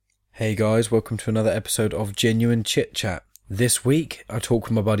Hey guys, welcome to another episode of Genuine Chit Chat. This week, I talk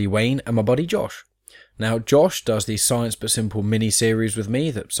with my buddy Wayne and my buddy Josh. Now, Josh does the Science But Simple mini-series with me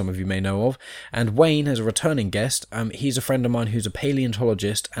that some of you may know of, and Wayne is a returning guest. He's a friend of mine who's a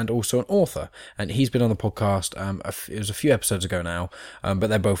paleontologist and also an author, and he's been on the podcast, it was a few episodes ago now, but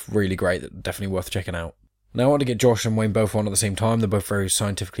they're both really great, definitely worth checking out. Now, I want to get Josh and Wayne both on at the same time. They're both very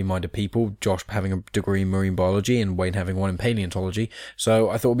scientifically minded people, Josh having a degree in marine biology and Wayne having one in paleontology, so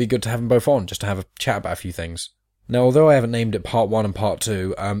I thought it would be good to have them both on, just to have a chat about a few things. Now, although I haven't named it Part 1 and Part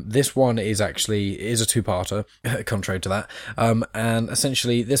 2, this one is a two-parter, contrary to that, and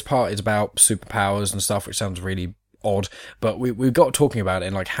essentially this part is about superpowers and stuff, which sounds really odd, but we got talking about it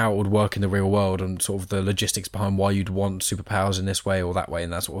and like how it would work in the real world and sort of the logistics behind why you'd want superpowers in this way or that way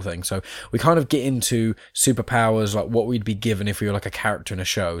and that sort of thing. So we kind of get into superpowers, like what we'd be given if we were like a character in a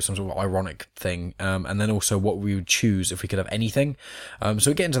show, some sort of ironic thing, and then also what we would choose if we could have anything. So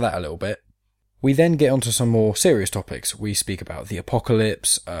we get into that a little bit. We then get onto some more serious topics. We speak about the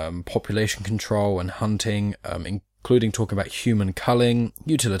apocalypse, population control and hunting, including talking about human culling,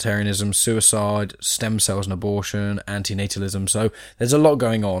 utilitarianism, suicide, stem cells and abortion, antinatalism. So there's a lot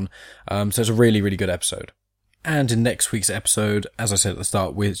going on. So it's a really, really good episode. And in next week's episode, as I said at the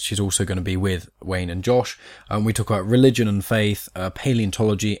start, which is also going to be with Wayne and Josh, we talk about religion and faith,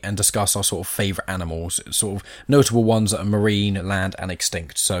 paleontology, and discuss our sort of favourite animals, sort of notable ones that are marine, land, and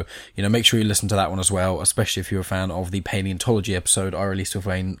extinct. So, make sure you listen to that one as well, especially if you're a fan of the paleontology episode I released with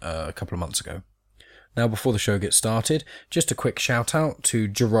Wayne a couple of months ago. Now, before the show gets started, just a quick shout out to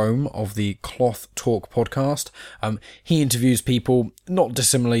Jerome of the Cloth Talk podcast. He interviews people not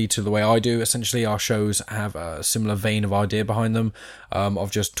dissimilarly to the way I do. Essentially, our shows have a similar vein of idea behind them, of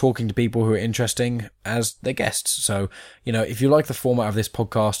just talking to people who are interesting as their guests. So, if you like the format of this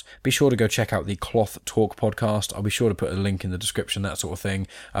podcast, be sure to go check out the Cloth Talk podcast. I'll be sure to put a link in the description, that sort of thing.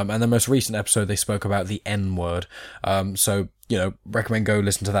 And the most recent episode, they spoke about the N word. So, recommend go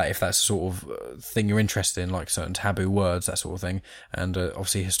listen to that if that's the sort of thing you're interested in, like certain taboo words, that sort of thing, and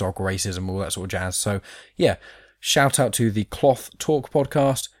obviously historical racism, all that sort of jazz. So, yeah, shout out to the Cloth Talk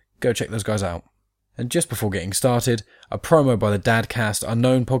podcast. Go check those guys out. And just before getting started, a promo by the Dadcast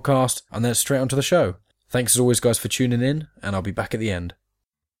Unknown podcast, and then straight onto the show. Thanks as always, guys, for tuning in, and I'll be back at the end.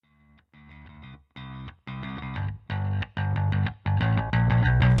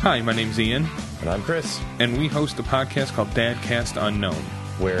 Hi, my name's Ian. And I'm Chris. And we host a podcast called Dadcast Unknown,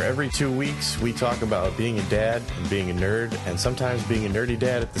 where every 2 weeks we talk about being a dad and being a nerd, and sometimes being a nerdy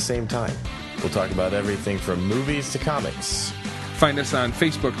dad at the same time. We'll talk about everything from movies to comics. Find us on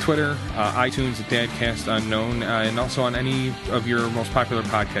Facebook, Twitter, iTunes at Dadcast Unknown, and also on any of your most popular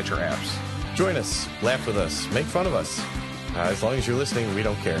podcatcher apps. Join us, laugh with us, make fun of us. As long as you're listening, we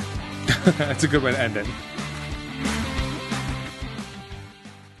don't care. That's a good way to end it.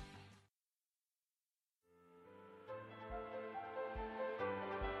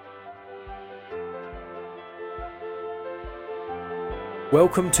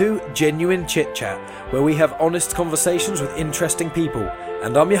 Welcome to Genuine Chit Chat, where we have honest conversations with interesting people.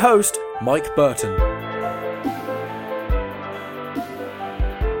 And I'm your host, Mike Burton.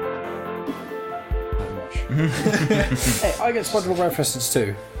 Hey, I get SpongeBob references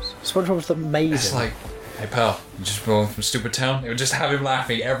too. SpongeBob's amazing. It's like, hey pal, I'm just born from Stupid Town. It would just have him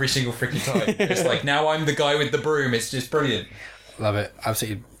laughing every single freaking time. It's like, now I'm the guy with the broom. It's just brilliant. Love it.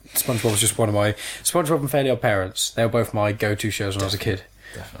 Absolutely. SpongeBob was just one of my... SpongeBob and Fairly Odd Parents. They were both my go-to shows when I was a kid.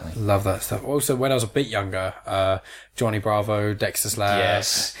 Definitely. Love that stuff. Also, when I was a bit younger, Johnny Bravo, Dexter's Lab,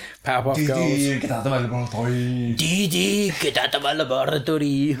 Yes. Powerpuff Girls. Get out of my laboratory. Didi, get out of my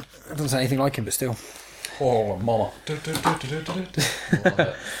laboratory. I don't say anything like him, but still. Oh, mama. Love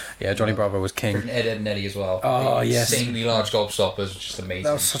it. Yeah, Johnny Bravo was king. Freaking Ed and Eddie as well. Oh, the yes. Insanely large gobstoppers, just amazing.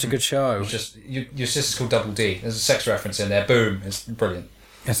 That was such a good show. It's just, your sister's called Double D. There's a sex reference in there. Boom. It's brilliant.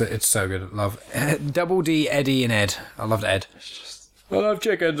 It's so good. Love Double D, Eddie, and Ed. I loved Ed. I love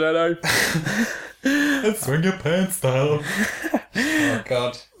chickens, Eddie. Swing your pants down. Oh,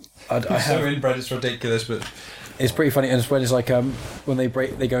 God. So inbred, it's ridiculous, but... It's pretty funny, and it's when it's like when they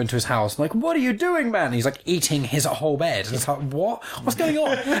go into his house, like, what are you doing, man? And he's like eating his whole bed, and it's like, what's going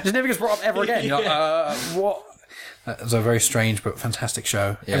on? It just never gets brought up ever again. You're like, what? It's a very strange but fantastic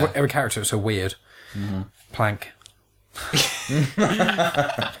show. Yeah. Every character is so weird. Mm-hmm. Plank.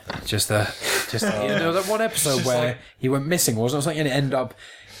 just there was that one episode where like, he went missing, wasn't it? Something, and it ended up.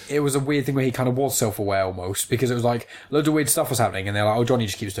 It was a weird thing where he kind of was self-aware almost, because it was like loads of weird stuff was happening, and they're like, "Oh, Johnny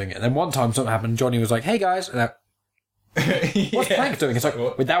just keeps doing it." And then one time something happened, Johnny was like, "Hey guys," and what's Plank doing? It's like,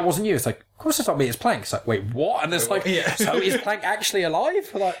 wait, that wasn't you. It's like, of course it's not me, it's Plank. It's like, wait, what? And it's like, so is Plank actually alive?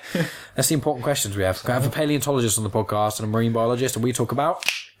 Like, that's the important questions we have. I have a paleontologist on the podcast and a marine biologist, and we talk about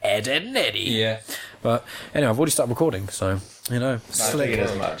Ed and Eddie. Yeah. But anyway, I've already started recording, so I figured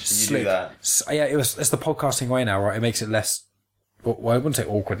as much. You do that. Yeah, it's the podcasting way now, right? It makes it less. Well, I wouldn't say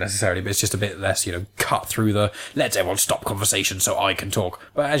awkward necessarily, but it's just a bit less, cut through the let's everyone stop conversation so I can talk.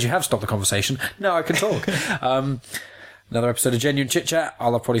 But as you have stopped the conversation, now I can talk. Another episode of Genuine Chit Chat.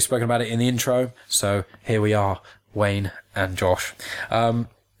 I'll have probably spoken about it in the intro. So here we are, Wayne and Josh. I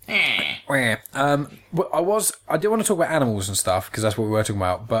do want to talk about animals and stuff because that's what we were talking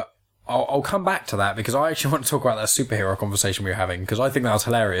about, but I'll come back to that because I actually want to talk about that superhero conversation we were having because I think that was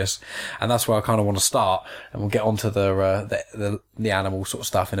hilarious, and that's where I kind of want to start, and we'll get onto the animal sort of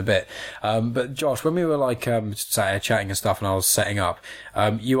stuff in a bit. But Josh, when we were sat here chatting and stuff, and I was setting up,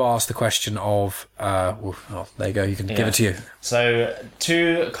 you asked the question of, there you go, you can give it to you. So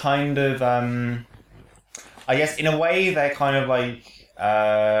two kind of, I guess in a way they're kind of like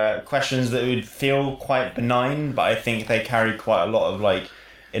questions that would feel quite benign, but I think they carry quite a lot of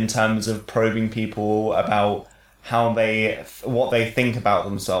in terms of probing people about what they think about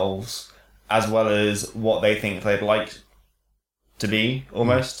themselves, as well as what they think they'd like to be,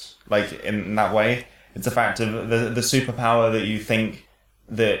 almost in that way. It's a fact of the superpower that you think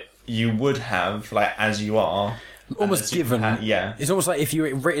that you would have, as you are. Almost given. Yeah. It's almost like if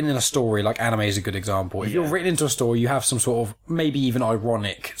you're written in a story, like anime is a good example. If you're written into a story, you have some sort of, maybe even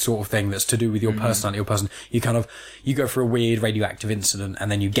ironic sort of thing that's to do with your personality or person. You go for a weird radioactive incident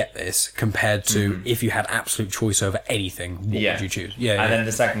and then you get this, compared to if you had absolute choice over anything, what would you choose? Yeah. And then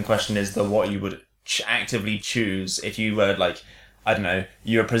the second question is what you would actively choose if you were I don't know,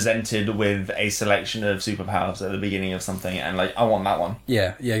 you're presented with a selection of superpowers at the beginning of something and I want that one.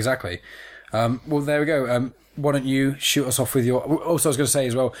 Yeah, exactly. Well, there we go. Why don't you shoot us off with your... Also, I was going to say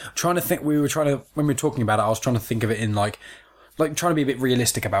as well, when we were talking about it, I was trying to think of it in trying to be a bit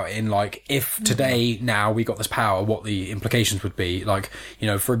realistic about it in if today, now, we got this power, what the implications would be.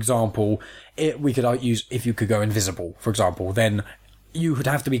 For example, we could use, if you could go invisible, for example, then you would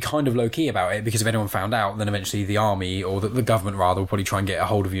have to be kind of low-key about it, because if anyone found out, then eventually the army, or the government rather, will probably try and get a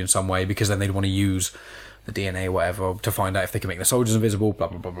hold of you in some way, because then they'd want to use the DNA or whatever to find out if they can make the soldiers invisible, blah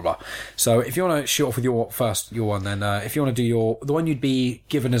blah blah blah blah. So if you want to shoot off with your one, then if you want to do the one you'd be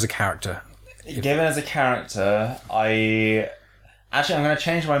given as a character. Given as a character, I'm going to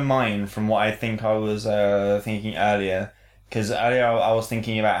change my mind from what I think I was thinking earlier, because earlier I was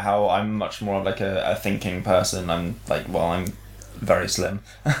thinking about how I'm much more of a thinking person. I'm I'm very slim.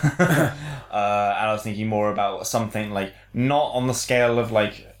 And I was thinking more about something not on the scale of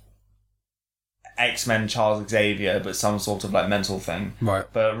X-Men Charles Xavier, but some sort of mental thing. Right.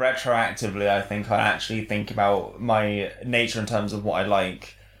 But retroactively, I think I actually think about my nature in terms of what I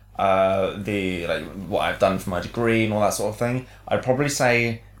like, what I've done for my degree and all that sort of thing. I'd probably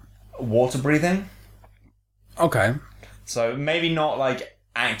say water breathing. Okay. So maybe not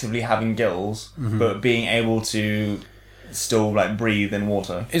actively having gills, but being able to still breathe in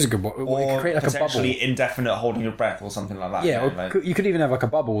water. Is a good one. Or you could create potentially a bubble. Indefinite holding your breath or something like that. Yeah, you could even have a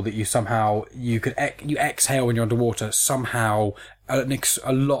bubble that you somehow you exhale when you're underwater, somehow a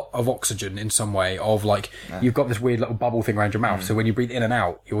lot of oxygen in some way of you've got this weird little bubble thing around your mouth, so when you breathe in and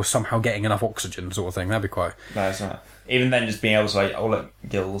out you're somehow getting enough oxygen sort of thing. That'd be quite... That's right. Even then, just being able to look,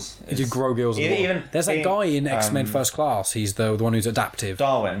 gills. You grow gills. There's that guy in X-Men First Class. He's the one who's adaptive.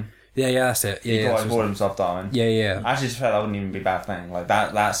 Darwin. Yeah, that's it. He called himself Darwin. Yeah. I actually just felt that wouldn't even be a bad thing.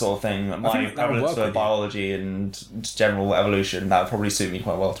 That sort of thing. My prevalence for biology and general evolution, that would probably suit me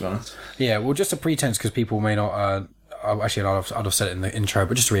quite well, to be honest. Yeah, well, just a pretense, because people may not... actually, I'd have said it in the intro,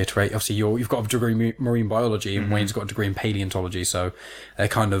 but just to reiterate, obviously you've got a degree in marine biology, and Wayne's got a degree in paleontology, so they're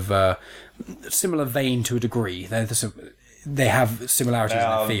kind of similar vein to a degree. They have similarities in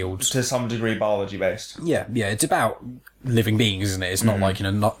their fields. To some degree, biology based. Yeah, it's about living beings, isn't it? It's not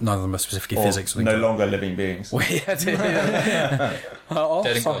none of them are specifically physics. No longer living beings. Well,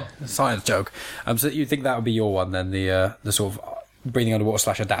 science joke. So you think that would be your one then, the sort of breathing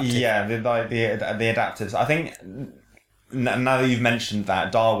underwater / adaptive? Yeah, the adaptives. I think now that you've mentioned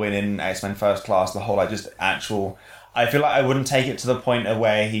that, Darwin in X-Men First Class, the whole I feel I wouldn't take it to the point of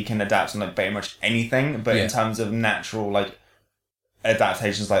where he can adapt to very much anything, but in terms of natural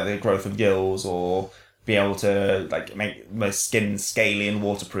adaptations like the growth of gills, or be able to make my skin scaly and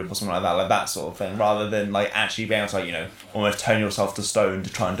waterproof or something like that sort of thing, rather than actually being able to almost turn yourself to stone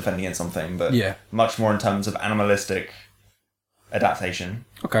to try and defend against something, but much more in terms of animalistic adaptation.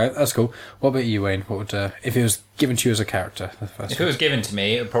 Okay, that's cool. What about you, Wayne? What would if it was given to you as a character? If it was given to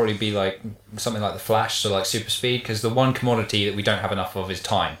me, it would probably be something like the Flash, so super speed, because the one commodity that we don't have enough of is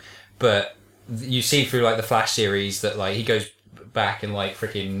time. But you see through the Flash series that he goes back and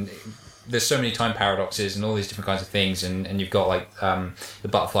freaking there's so many time paradoxes and all these different kinds of things, and you've got like the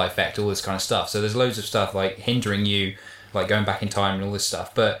butterfly effect, all this kind of stuff. So there's loads of stuff like hindering you, like going back in time and all this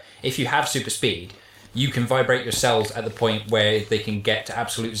stuff. But if you have super speed, you can vibrate your cells at the point where they can get to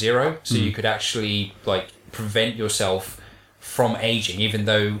absolute zero. So you could actually like prevent yourself from aging, even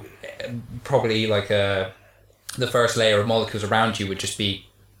though probably like the first layer of molecules around you would just be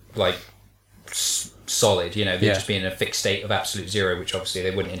like solid, you know, they'd just be in a fixed state of absolute zero, which obviously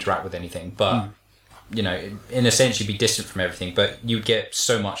they wouldn't interact with anything. But you know, in a sense, you'd be distant from everything, but you'd get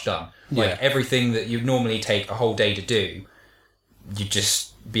so much done. Like everything that you'd normally take a whole day to do, you'd just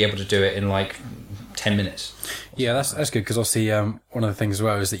be able to do it in like 10 minutes. Yeah, that's good, because obviously one of the things as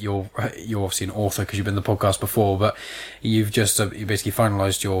well is that you're obviously an author because you've been on the podcast before, but you've just you basically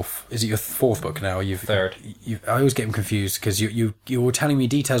finalised your, is it your fourth book now? Third. I always get them confused because you were telling me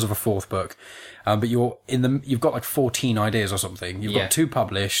details of a fourth book, but you've got like 14 ideas or something. You've got 2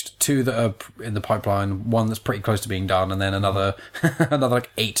 published, 2 that are in the pipeline, 1 that's pretty close to being done, and then another like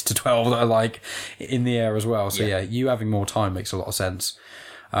 8 to 12 that are like in the air as well. So you having more time makes a lot of sense.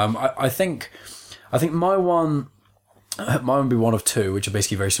 I think my one would be one of 2, which are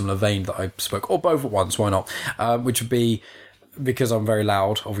basically very similar vein that I spoke, or both at once, why not? Which would be, because I'm very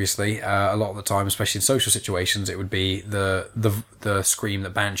loud, obviously, a lot of the time, especially in social situations, it would be the scream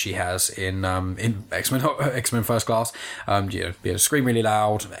that Banshee has in X-Men First Class. Be able to scream really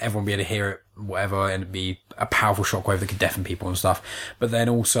loud, everyone be able to hear it, whatever, and it'd be a powerful shockwave that could deafen people and stuff. But then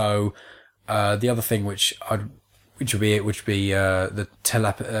also, the other thing which would be the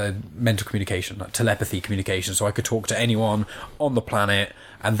mental communication, like telepathy communication. So I could talk to anyone on the planet,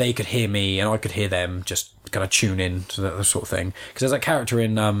 and they could hear me, and I could hear them. Just kind of tune in to that sort of thing. Because there's that character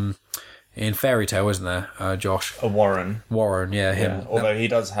in Fairy Tale, isn't there, Josh? Warren. Warren, yeah, him. Yeah, although he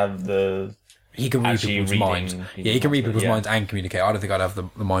does have the. He can read people's minds. Yeah, he can read people's minds and communicate. I don't think I'd have the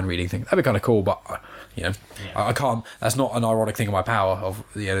mind reading thing. That'd be kind of cool, but you know, I can't. That's not an ironic thing of my power. Of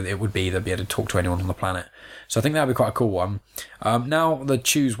it would be to be able to talk to anyone on the planet. So I think that'd be quite a cool one. Now the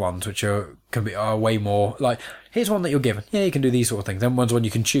choose ones, which are way more like, here's one that you're given. Yeah, you can do these sort of things. Then one's one you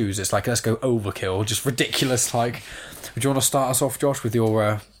can choose. It's like, let's go overkill, just ridiculous. Like, would you want to start us off, Josh, with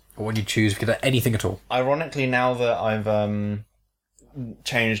your what you choose? If you could anything at all. Ironically, now that I've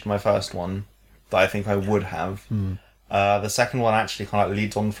changed my first one, that I think I would have. The second one actually kind of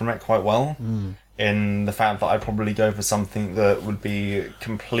leads on from it quite well, in the fact that I'd probably go for something that would be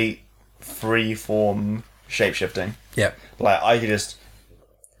complete free form shapeshifting. Yeah. Like, I could just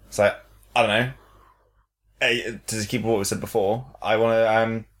say, I don't know, to just keep what we said before, I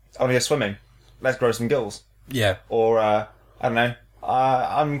want to go swimming. Let's grow some gills. Yeah. Or, I don't know,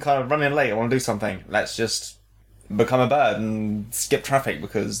 I'm kind of running late, I want to do something. Let's just become a bird and skip traffic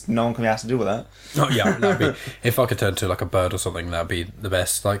because no one can be asked to deal with that. Oh yeah, that'd be, if I could turn to like a bird or something, that'd be the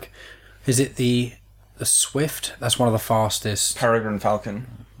best. Like, is it the Swift? That's one of the fastest. Peregrine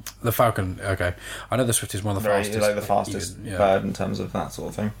falcon. The falcon, okay. I know the Swift is one of the fastest. Like the fastest bird in terms of that sort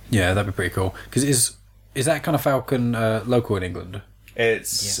of thing. Yeah, that'd be pretty cool. Because is that kind of falcon local in England?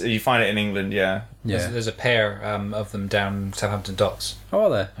 You find it in England, yeah. There's a pair of them down Southampton Docks. Oh, are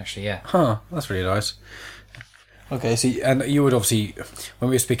there? Actually, yeah. Huh, that's really nice. Okay, so and you would obviously, when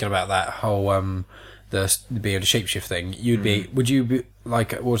we were speaking about that whole the being able to shapeshift thing, would you be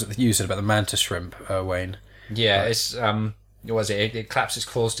like, what was it that you said about the mantis shrimp, Wayne? Yeah, it's what was it? It claps its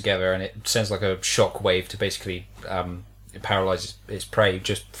claws together and it sends like a shock wave to basically it paralyzes its prey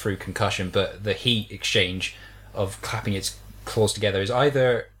just through concussion. But the heat exchange of clapping its claws together is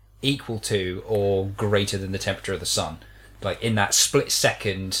either equal to or greater than the temperature of the sun. Like in that split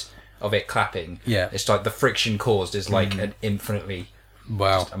second of it clapping, it's like the friction caused is like an infinitely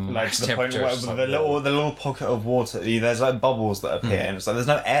like to the point where the little pocket of water, there's like bubbles that appear, and it's like there's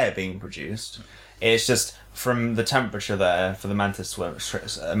no air being produced. It's just from the temperature there for the mantis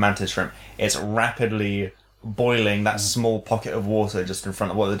shrimp, it's rapidly boiling that small pocket of water just in front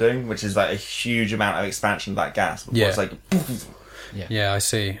of what they're doing, which is like a huge amount of expansion of that gas. It's like. Yeah, I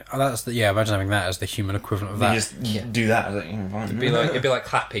see. Imagine having that as the human equivalent of that. You just do that. It'd be like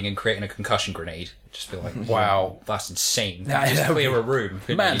clapping and creating a concussion grenade. It'd just be like, wow, that's insane. Just clear a room.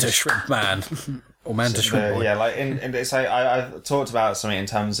 Mantis shrimp man, or mantis shrimp boy. Yeah, like I talked about something in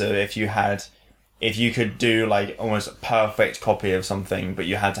terms of if you could do like almost a perfect copy of something, but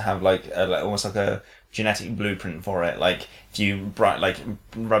you had to have like almost like a genetic blueprint for it. Like if you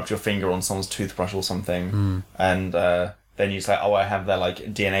rubbed your finger on someone's toothbrush or something, and then you say, I have their like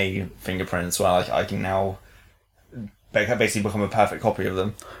DNA fingerprints, so I can now basically become a perfect copy of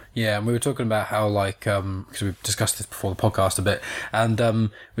them. Yeah, and we were talking about how because we've discussed this before the podcast a bit, and we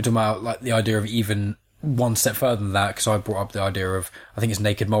were talking about like the idea of even one step further than that, because I brought up the idea of, I think it's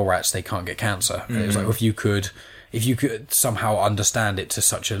naked mole rats, they can't get cancer. And it was like, if you could somehow understand it to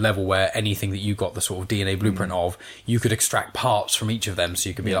such a level where anything that you got the sort of DNA blueprint of, you could extract parts from each of them. So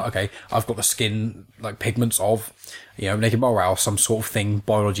you could be like, okay, I've got the skin, like pigments of, naked mole rat, or some sort of thing,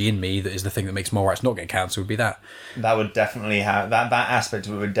 biology in me that is the thing that makes mole rats not get cancer, would be that. That would definitely have, that aspect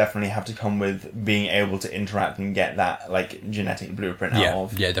of it would definitely have to come with being able to interact and get that, like, genetic blueprint out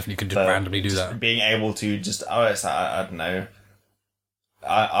of. Yeah, definitely could just But randomly do just that. Being able to just, it's, I don't know,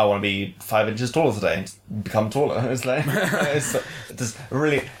 I want to be 5 inches taller today and become taller. It's like, it's just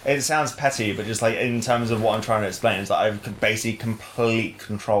really, it sounds petty, but just like in terms of what I'm trying to explain, is that I've basically complete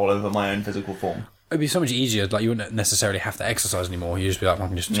control over my own physical form. It'd be so much easier. Like, you wouldn't necessarily have to exercise anymore. You just be like, I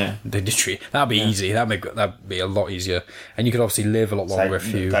can just treat. That'd be easy. That'd be a lot easier, and you could obviously live a lot longer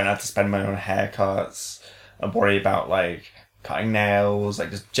if you don't have to spend money on haircuts and worry about like cutting nails,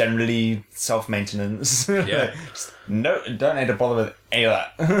 like just generally self-maintenance. Yeah. No, don't need to bother with any of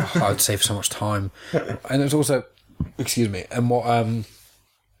that. I'd save so much time. And there's also, excuse me, and what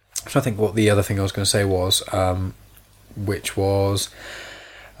so I think what the other thing I was going to say was, which was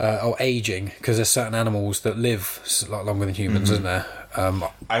aging, because there's certain animals that live a lot longer than humans, isn't there? I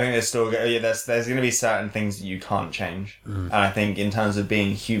think there's still there's going to be certain things that you can't change, and I think in terms of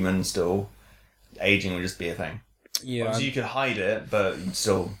being human, still aging would just be a thing. Yeah, Obviously you could hide it, but you'd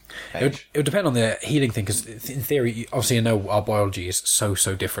still age. it would depend on the healing thing, because in theory, obviously, I know our biology is so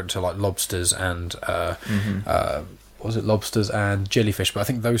different to like lobsters and was it lobsters and jellyfish? But I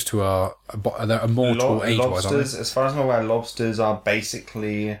think those two are they're immortal age-wise, aren't Lobsters, they? as far as I'm aware, lobsters are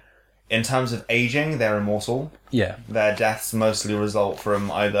basically, in terms of aging, they're immortal. Yeah. Their deaths mostly result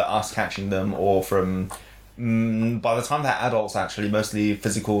from either us catching them or from, by the time they're adults, actually, mostly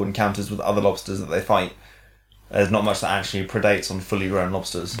physical encounters with other lobsters that they fight. There's not much that actually predates on fully grown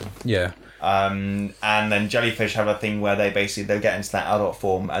lobsters. Yeah. And then jellyfish have a thing where they'll get into that adult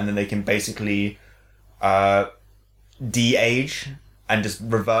form, and then they can basically de-age and just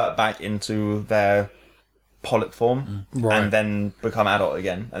revert back into their polyp form, Right. and then become adult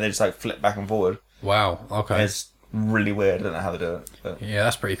again, and they just like flip back and forward. Wow. Okay. It's really weird. I don't know how they do it. But. Yeah,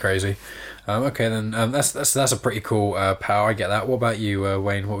 that's pretty crazy. Okay, then that's a pretty cool power. I get that. What about you,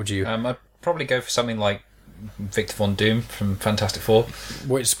 Wayne? What would you? I'd probably go for something like Victor Von Doom from Fantastic Four.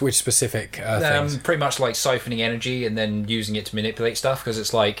 Which specific things? Pretty much like siphoning energy and then using it to manipulate stuff, because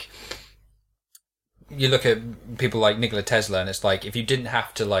it's like, you look at people like Nikola Tesla, and it's like, if you didn't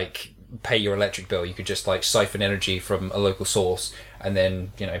have to like pay your electric bill, you could just like siphon energy from a local source and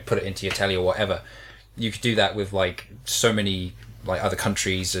then put it into your telly or whatever. You could do that with like so many like other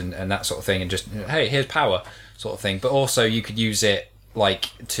countries and that sort of thing, and just, hey, here's power sort of thing. But also you could use it like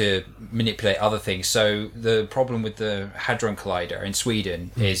to manipulate other things. So the problem with the Hadron Collider in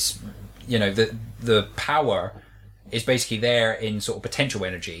Sweden is, the power is basically there in sort of potential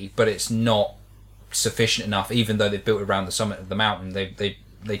energy, but it's not sufficient enough. Even though they've built it around the summit of the mountain,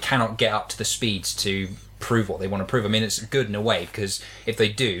 they cannot get up to the speeds to prove what they want to prove. I mean, it's good in a way, because if they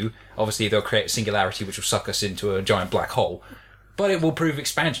do, obviously they'll create a singularity which will suck us into a giant black hole, but it will prove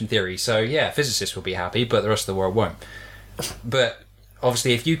expansion theory. So yeah, physicists will be happy, but the rest of the world won't. But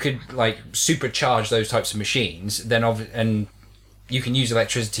obviously, if you could like supercharge those types of machines, then and you can use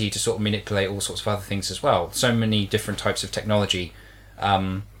electricity to sort of manipulate all sorts of other things as well. So many different types of technology,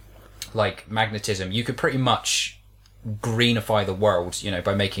 like magnetism. You could pretty much greenify the world,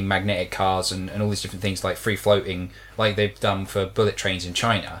 by making magnetic cars and all these different things, like free floating, like they've done for bullet trains in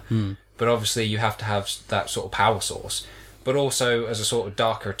China. But obviously, you have to have that sort of power source. But also, as a sort of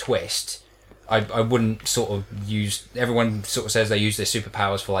darker twist, I wouldn't sort of use, everyone sort of says they use their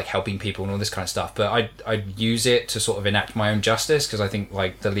superpowers for like helping people and all this kind of stuff, but I'd use it to sort of enact my own justice, because I think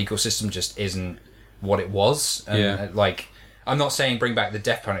like the legal system just isn't what it was. And like, I'm not saying bring back the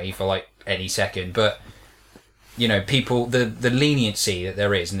death penalty for like any second, but people, the leniency that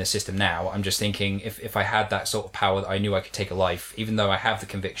there is in the system now, I'm just thinking, if I had that sort of power that I knew I could take a life, even though I have the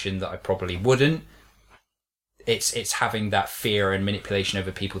conviction that I probably wouldn't, it's having that fear and manipulation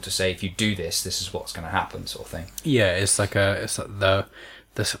over people to say, if you do this is what's going to happen, sort of thing. Yeah, it's like the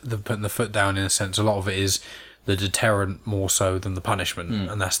putting the foot down, in a sense. A lot of it is the deterrent more so than the punishment,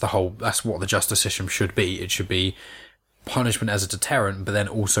 and that's what the justice system should be. It should be punishment as a deterrent, but then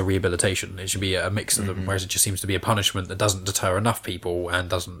also rehabilitation. It should be a mix of them, whereas it just seems to be a punishment that doesn't deter enough people and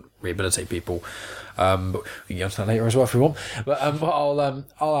doesn't rehabilitate people. But we can get onto that later as well if we want. But I'll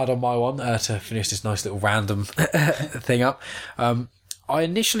add on my one to finish this nice little random thing up. I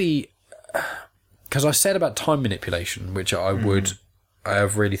initially, because I said about time manipulation, which I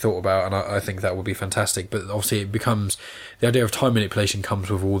have really thought about, and I think that would be fantastic. But obviously, it becomes, the idea of time manipulation comes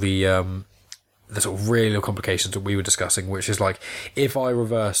with all the the sort of real complications that we were discussing, which is like, if I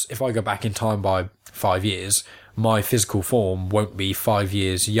go back in time by 5 years, my physical form won't be 5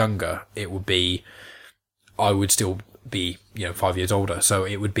 years younger. I would still be, 5 years older. So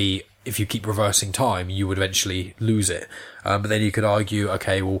it would be, if you keep reversing time, you would eventually lose it. But then you could argue,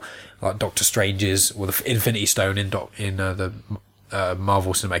 okay, well, like Doctor Strange's, the Infinity Stone in the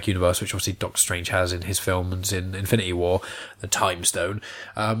Marvel Cinematic Universe, which obviously Doctor Strange has in his films in Infinity War, the Time Stone.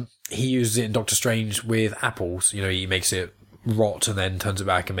 He uses it in Doctor Strange with apples. He makes it rot and then turns it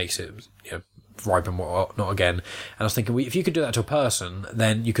back and makes it, ripen not again. And I was thinking, if you could do that to a person,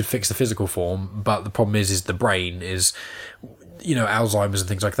 then you could fix the physical form. But the problem is the brain is, Alzheimer's and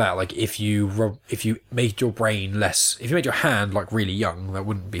things like that. Like if you made your brain less, if you made your hand like really young,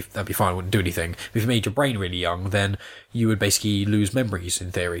 that'd be fine. It wouldn't do anything. But if you made your brain really young, then you would basically lose memories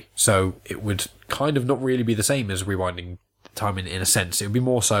in theory. So it would kind of not really be the same as rewinding time in a sense. It would be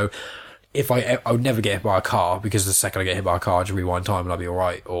more so, if I would never get hit by a car, because the second I get hit by a car, I just rewind time and I'll be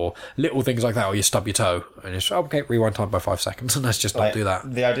alright. Or little things like that, or you stub your toe and it's, okay, rewind time by 5 seconds, and let's just not do that.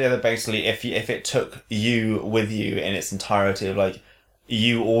 The idea that basically if it took you with you in its entirety, of like,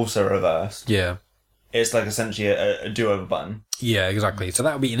 you also reversed. Yeah. It's like essentially a do-over button. Yeah, exactly. So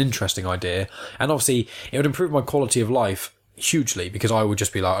that would be an interesting idea. And obviously, it would improve my quality of life hugely, because I would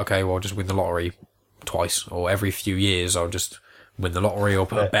just be like, okay, well, I'll just win the lottery twice, or every few years I'll just win the lottery or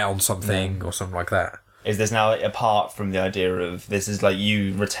put a bet on something or something like that. Is this now, apart from the idea of, this is like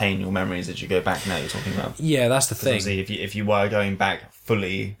you retain your memories as you go back now, you're talking about? Yeah, that's the thing. If you were going back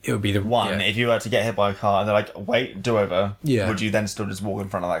fully, it would be the one. Yeah. If you were to get hit by a car and they're like, wait, do over, would you then still just walk in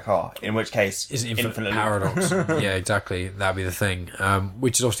front of that car? In which case, it's infinite paradox. Yeah, exactly. That'd be the thing.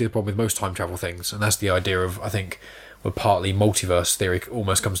 Which is obviously the problem with most time travel things, and that's the idea of, I think, where partly multiverse theory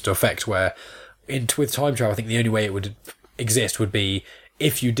almost comes to effect, where with time travel, I think the only way it would exist would be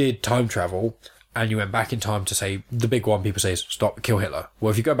if you did time travel and you went back in time to, say, the big one people say is kill Hitler.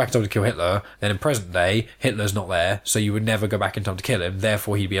 Well, if you go back in time to kill Hitler, then in present day, Hitler's not there, so you would never go back in time to kill him,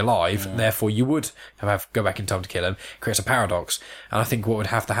 therefore he'd be alive, therefore you would have go back in time to kill him. It creates a paradox. And I think what would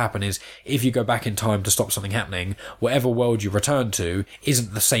have to happen is, if you go back in time to stop something happening, whatever world you return to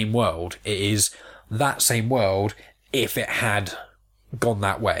isn't the same world. It is that same world if it had gone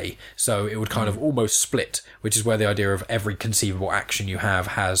that way. So it would kind of almost split, which is where the idea of every conceivable action you have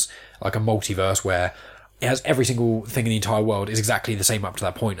has like a multiverse, where it has every single thing in the entire world is exactly the same up to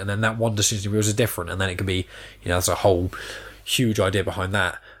that point, and then that one decision is different, and then it could be, there's a whole huge idea behind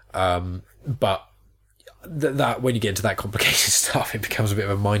that. But that when you get into that complicated stuff, it becomes a bit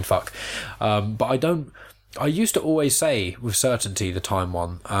of a mindfuck. But I used to always say with certainty the time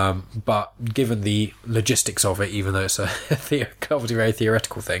one, but given the logistics of it, even though it's obviously a very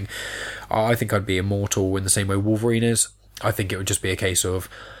theoretical thing, I think I'd be immortal in the same way Wolverine is. I think it would just be a case of,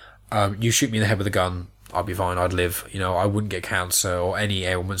 you shoot me in the head with a gun, I'd be fine, I'd live. I wouldn't get cancer or any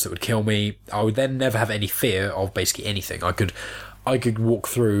ailments that would kill me. I would then never have any fear of basically anything. I could walk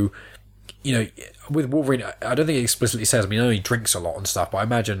through, with Wolverine, I don't think it explicitly says, I know he drinks a lot and stuff, but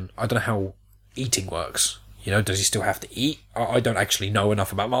I don't know how eating works. Does he still have to eat? I don't actually know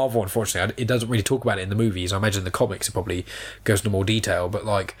enough about Marvel, unfortunately. It doesn't really talk about it in the movies. I imagine in the comics it probably goes into more detail. But,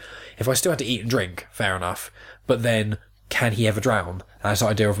 like, if I still had to eat and drink, fair enough. But then, can he ever drown? And that's the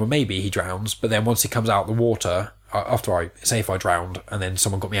idea of, well, maybe he drowns. But then once he comes out of the water, after if I drowned and then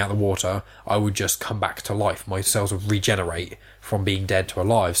someone got me out of the water, I would just come back to life. My cells would regenerate from being dead to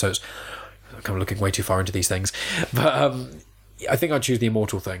alive. So it's, I'm kind of looking way too far into these things. But, I think I'd choose the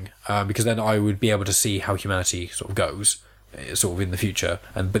immortal thing, because then I would be able to see how humanity sort of goes, sort of in the future.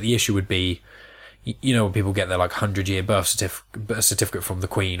 But the issue would be, when people get their like 100-year birth certificate from the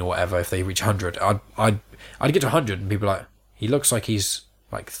Queen or whatever, if they reach 100, I'd get to 100 and people are like, he looks like he's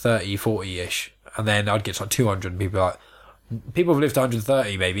like 30, 40-ish. And then I'd get to like 200 and people are like, people have lived to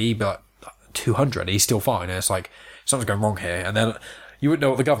 130 maybe, but 200, he's still fine. And it's like, something's going wrong here. And then you wouldn't know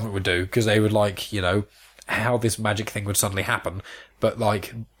what the government would do, because they would like, how this magic thing would suddenly happen. But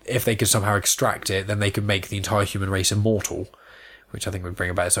like, if they could somehow extract it, then they could make the entire human race immortal, which I think would bring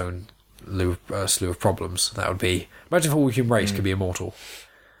about its own slew of problems. That would be, imagine if all the human race could be immortal.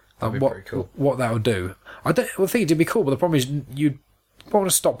 That'd be pretty cool. What that would do, I think it'd be cool, but the problem is you'd want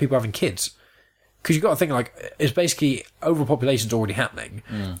to stop people having kids, because you've got to think, like, it's basically overpopulation's already happening,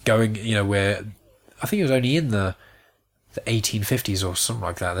 going, where I think it was only in the 1850s or something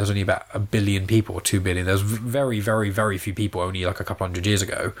like that, there was only about 1 billion people or 2 billion. There was very, very, very few people only like a couple hundred years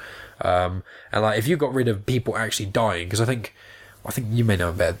ago. And like, if you got rid of people actually dying, because I think you may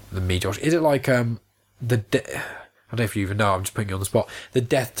know better than me, Josh. Is it like I don't know if you even know, I'm just putting you on the spot. The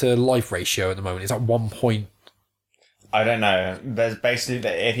death to life ratio at the moment is like 1.2 I don't know. There's basically,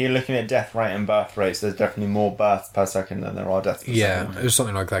 if you're looking at death rate and birth rates, there's definitely more births per second than there are deaths per second. It was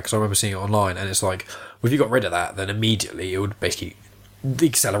something like that, because I remember seeing it online, and it's like, well, if you got rid of that, then immediately it would basically, the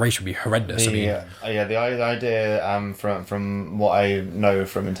acceleration would be horrendous. The idea from what I know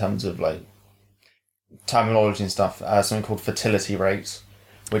from in terms of like terminology and stuff, something called fertility rates,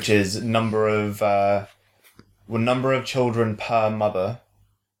 which is number of children per mother,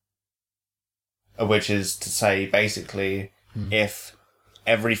 which is to say basically if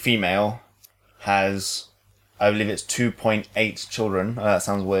every female has, I believe it's 2.8 children. That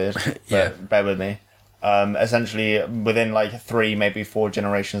sounds weird, but bear with me. Essentially, within like 3, maybe 4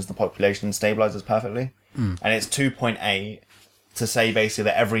 generations, the population stabilizes perfectly. And it's 2.8 to say basically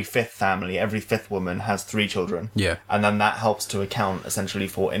that every 5th family, every 5th woman has 3 children. Yeah. And then that helps to account essentially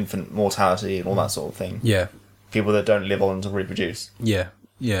for infant mortality and all that sort of thing. Yeah. People that don't live on to reproduce. Yeah.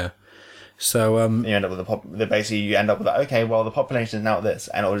 So you end up with you end up with that. Okay, well the population is now at this,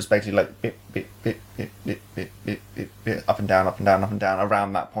 and it'll just basically like bit, up and down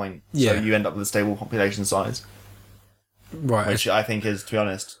around that point. Yeah. So you end up with a stable population size, right, which I think is, to be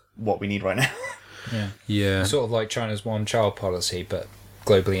honest, what we need right now. Yeah. Sort of like China's one-child policy, but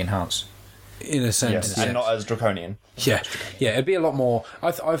globally enhanced. In a sense, Yes, and not as draconian. Yeah, it'd be a lot more.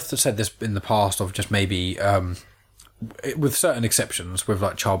 I've said this in the past of just maybe, with certain exceptions, with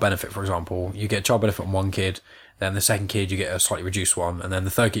like child benefit, for example, you get child benefit on one kid, then the second kid you get a slightly reduced one, and then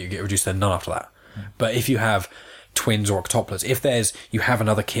the third kid you get reduced, then none after that. But if you have twins or octuplets, if you have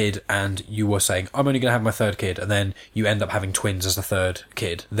another kid and you were saying, I'm only going to have my third kid, and then you end up having twins as the third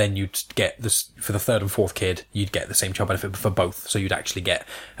kid, then you'd get this, for the third and fourth kid, you'd get the same child benefit for both, so you'd actually get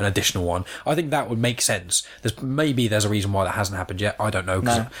an additional one. I think that would make sense. There's a reason why that hasn't happened yet. I don't know.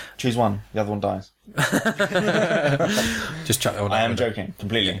 No, choose one, the other one dies. Just chuck that one. I am joking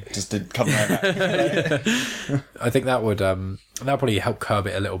completely, just to cover my back. I think that would that'll probably help curb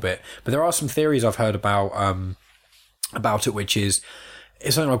it a little bit. But there are some theories I've heard about it, which is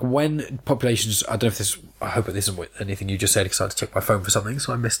it's something like when populations. I don't know if this. I hope this isn't anything you just said, because I had to check my phone for something,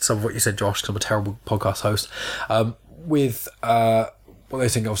 so I missed some of what you said, Josh, because I'm a terrible podcast host. With what they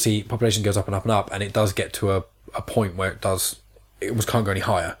think, obviously, population goes up and up and up, and it does get to a point where it can't go any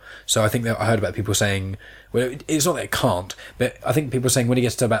higher. So I think that I heard about people saying, well, it's not that it can't, but I think people are saying when it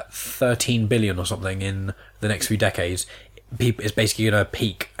gets to about 13 billion or something in the next few decades, it's basically going to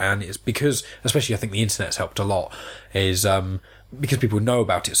peak. And it's because, especially I think the internet's helped a lot, is because people know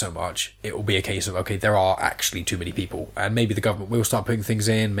about it so much, it will be a case of, okay, there are actually too many people, and maybe the government will start putting things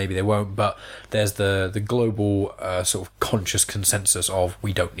in, maybe they won't, but there's the global sort of conscious consensus of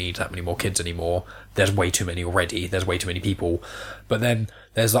we don't need that many more kids anymore. There's way too many already. There's way too many people. But then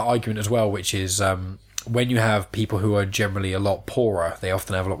there's that argument as well, which is when you have people who are generally a lot poorer, they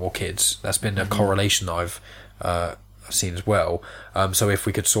often have a lot more kids. That's been a correlation that I've seen as well. So if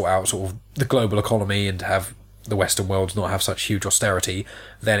we could sort out sort of the global economy and have the Western world not have such huge austerity,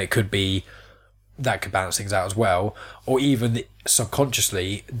 then it could be that could balance things out as well. Or even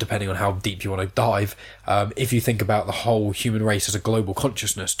subconsciously, depending on how deep you want to dive, if you think about the whole human race as a global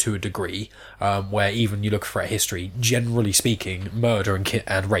consciousness to a degree, where even you look throughout history, generally speaking, murder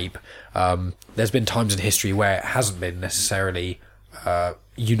and rape, there's been times in history where it hasn't been necessarily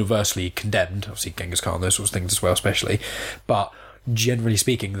universally condemned. Obviously Genghis Khan, those sorts of things as well, especially. But generally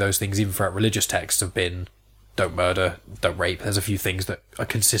speaking, those things, even throughout religious texts, have been don't murder, don't rape. There's a few things that are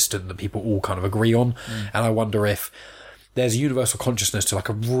consistent that people all kind of agree on. And I wonder if there's a universal consciousness to like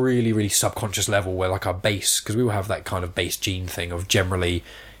a really, really subconscious level where like our base, because we will have that kind of base gene thing of generally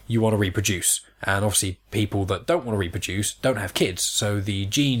you want to reproduce. And obviously people that don't want to reproduce don't have kids. So the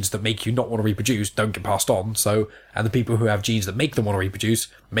genes that make you not want to reproduce don't get passed on. So, and the people who have genes that make them want to reproduce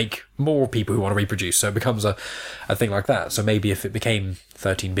make more people who want to reproduce. So it becomes a thing like that. So maybe if it became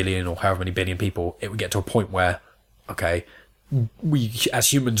 13 billion or however many billion people, it would get to a point where, okay, we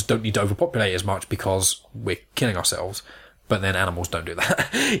as humans don't need to overpopulate as much because we're killing ourselves. But then animals don't do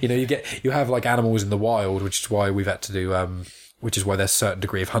that. You have like animals in the wild, which is why we've had to do, which is why there's a certain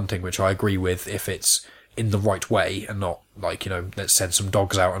degree of hunting, which I agree with if it's in the right way and not like, let's send some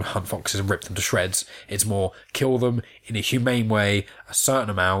dogs out and hunt foxes and rip them to shreds. It's more kill them in a humane way, a certain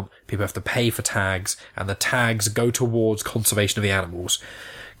amount. People have to pay for tags, and the tags go towards conservation of the animals.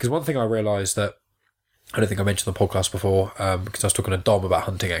 Because one thing I realised that I don't think I mentioned on the podcast before, because I was talking to Dom about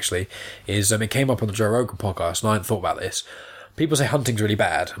hunting actually, is it came up on the Joe Rogan podcast, and I hadn't thought about this. People say hunting's really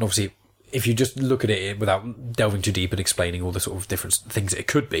bad, and obviously if you just look at it without delving too deep and explaining all the sort of different things it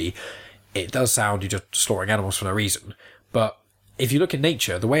could be, it does sound you're just slaughtering animals for no reason. But if you look at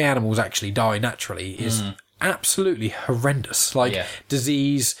nature, the way animals actually die naturally is absolutely horrendous. Like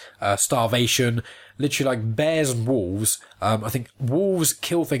disease, starvation, literally like bears and wolves. I think wolves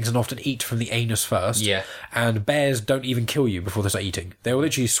kill things and often eat from the anus first. Yeah. And bears don't even kill you before they start eating. They will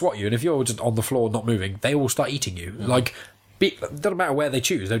literally swat you, and if you're just on the floor not moving, they will start eating you. Like, it doesn't matter where they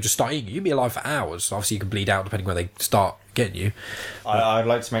choose, they'll just start eating you. You'll be alive for hours. Obviously, you can bleed out depending where they start getting you. I'd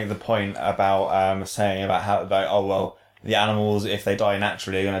like to make the point about saying about how, the animals, if they die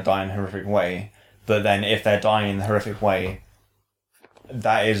naturally, are going to die in a horrific way. But then if they're dying in a horrific way,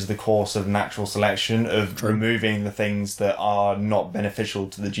 that is the course of natural selection of removing the things that are not beneficial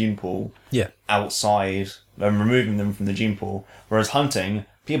to the gene pool outside and removing them from the gene pool. Whereas hunting,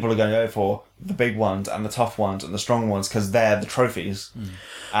 people are going to go for the big ones and the tough ones and the strong ones because they're the trophies. And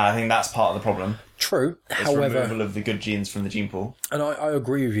I think that's part of the problem. True. It's However, removal of the good genes from the gene pool. and I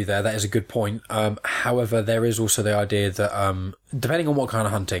agree with you there. That is a good point. However, there is also the idea that depending on what kind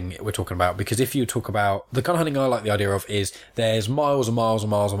of hunting we're talking about, because if you talk about the kind of hunting I like the idea of is there's miles and miles and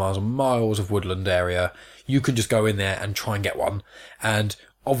miles and miles and miles of woodland area. You can just go in there and try and get one. And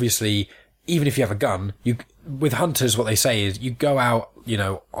obviously, even if you have a gun, with hunters, what they say is you go out,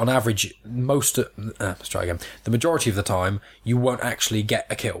 on average, let's try again. The majority of the time, you won't actually get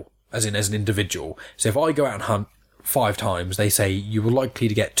a kill, as an individual. So if I go out and hunt 5 times, they say you are likely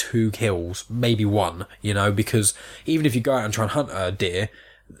to get 2 kills, maybe 1, because even if you go out and try and hunt a deer,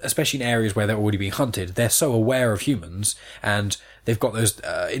 especially in areas where they're already being hunted, they're so aware of humans and they've got those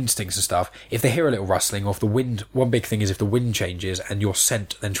instincts and stuff. If they hear a little rustling, or if the wind, one big thing is if the wind changes and your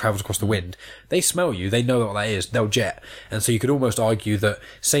scent then travels across the wind, they smell you, they know what that is, they'll jet. And so you could almost argue that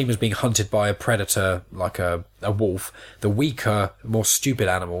same as being hunted by a predator like a wolf, the weaker, more stupid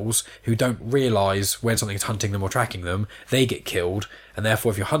animals who don't realise when something's hunting them or tracking them, they get killed. And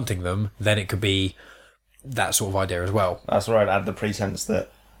therefore if you're hunting them, then it could be that sort of idea as well. That's where I'd add the pretense that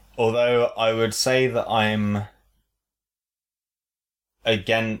although I would say that I'm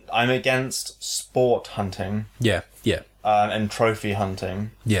against sport hunting. Yeah. And trophy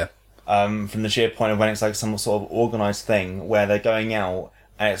hunting. Yeah. From the sheer point of when it's like some sort of organised thing where they're going out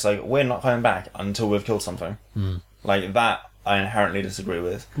and it's like, we're not coming back until we've killed something. Like that I inherently disagree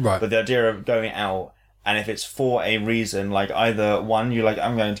with. Right. But the idea of going out, and if it's for a reason, like either one, you're like,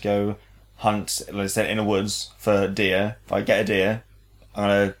 I'm going to go hunt, let's say in the woods for deer. If I get a deer,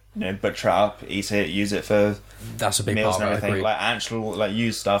 I'm gonna butcher it up, eat it, use it for that's a big meals part and of it, I everything. agree. Like actual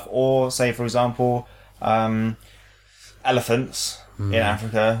use stuff. Or say for example, elephants in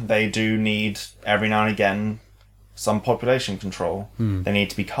Africa, they do need every now and again some population control. They need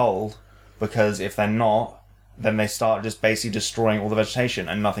to be culled because if they're not, then they start just basically destroying all the vegetation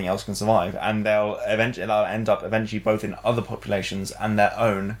and nothing else can survive, and they'll end up eventually both in other populations and their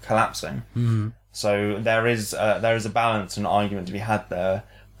own collapsing. So there is a balance and argument to be had there.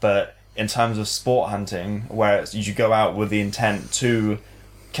 But in terms of sport hunting, where you go out with the intent to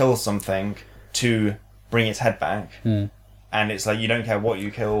kill something, to bring its head back, and it's like you don't care what you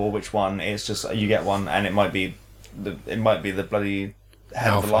kill or which one, it's just you get one, and it might be the bloody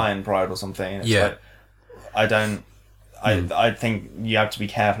head of the lion pride or something. And it's like, I think you have to be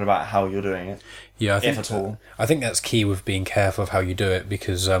careful about how you're doing it. Yeah, if at all. I think that's key with being careful of how you do it,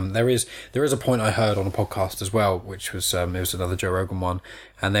 because there is a point I heard on a podcast as well, which was it was another Joe Rogan one,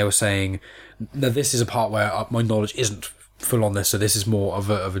 and they were saying that this is a part where my knowledge isn't full on this, so this is more of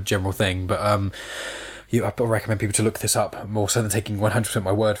a general thing, but I recommend people to look this up more so than taking 100%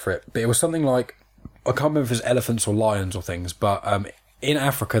 my word for it. But it was something like, I can't remember if it's elephants or lions or things, but in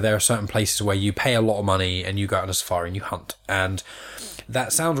Africa there are certain places where you pay a lot of money and you go out on a safari and you hunt, and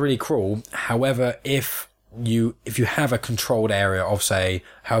that sounds really cruel. However, if you have a controlled area of, say,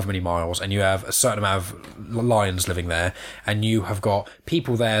 however many miles, and you have a certain amount of lions living there, and you have got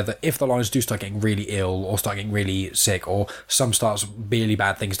people there that if the lions do start getting really ill or start getting really sick, or really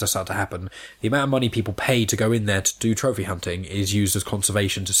bad things to start to happen, the amount of money people pay to go in there to do trophy hunting is used as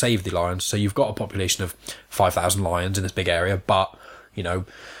conservation to save the lions. So you've got a population of 5,000 lions in this big area, but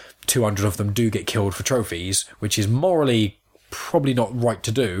 200 of them do get killed for trophies, which is morally probably not right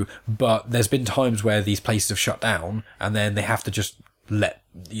to do, but there's been times where these places have shut down and then they have to just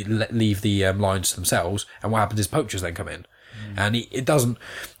leave the lions to themselves, and what happens is poachers then come in. And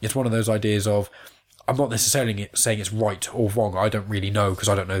it's one of those ideas of, I'm not necessarily saying it's right or wrong, I don't really know because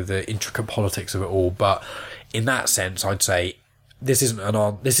I don't know the intricate politics of it all, but in that sense I'd say this isn't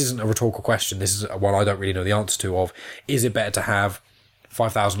a rhetorical question, this is one I don't really know the answer to, of is it better to have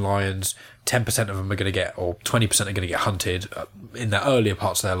 5,000 lions, 10% of them are going to get, or 20% are going to get hunted in the earlier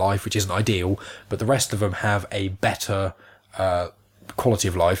parts of their life, which isn't ideal, but the rest of them have a better quality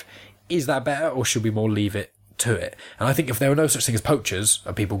of life. Is that better, or should we more leave it to it? And I think if there were no such thing as poachers,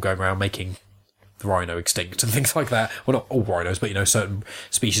 and people going around making the rhino extinct and things like that. Well, not all rhinos, but, certain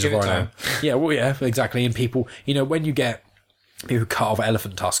species Give of it rhino. time. Yeah, well, yeah, exactly. And people, when you get people who cut off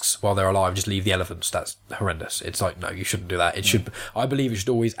elephant tusks while they're alive, just leave the elephants, that's horrendous. It's like, no, you shouldn't do that. I believe it should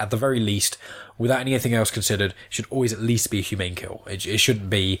always, at the very least, without anything else considered, it should always at least be a humane kill. It shouldn't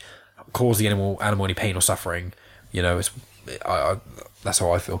be cause the animal any pain or suffering. That's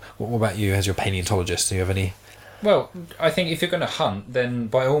how I feel. What about you as your paleontologist? Do you have any? Well, I think if you're going to hunt, then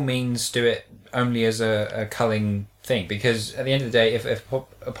by all means do it only as a culling thing, because at the end of the day, if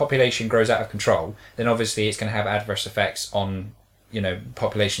a population grows out of control, then obviously it's going to have adverse effects on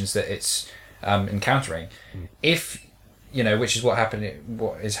populations that it's encountering. If which is what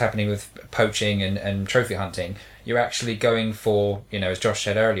is happening with poaching and trophy hunting, you're actually going for, as Josh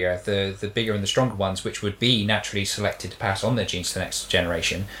said earlier, the bigger and the stronger ones, which would be naturally selected to pass on their genes to the next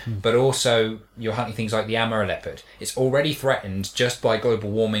generation. But also you're hunting things like the Amur leopard. It's already threatened just by global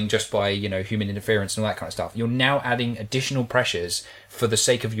warming, just by, human interference and all that kind of stuff. You're now adding additional pressures for the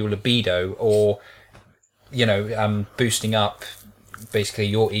sake of your libido or, boosting up basically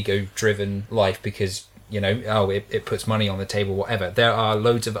your ego-driven life because, it puts money on the table, whatever. There are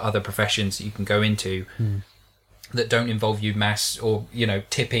loads of other professions that you can go into that don't involve you mass or,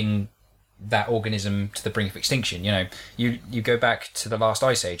 tipping that organism to the brink of extinction. You go back to the last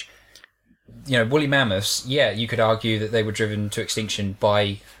ice age. Woolly mammoths, you could argue that they were driven to extinction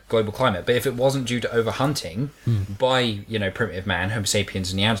by global climate. But if it wasn't due to overhunting by, primitive man, Homo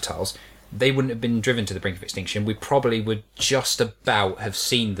sapiens and Neanderthals, they wouldn't have been driven to the brink of extinction. We probably would just about have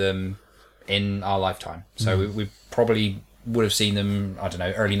seen them in our lifetime. So we probably would have seen them, I don't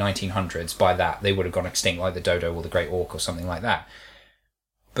know, early 1900s. By that, they would have gone extinct, like the dodo or the great auk or something like that.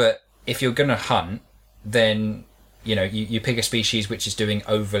 But if you're going to hunt, then, you pick a species which is doing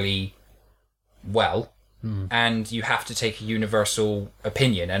overly well, and you have to take a universal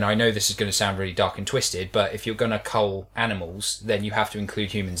opinion. And I know this is going to sound really dark and twisted, but if you're going to cull animals, then you have to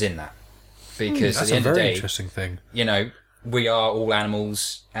include humans in that. Because That's at the end of the a very day, interesting thing. We are all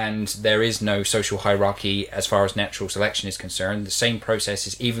animals, and there is no social hierarchy as far as natural selection is concerned. The same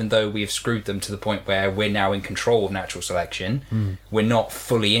processes, even though we have screwed them to the point where we're now in control of natural selection, we're not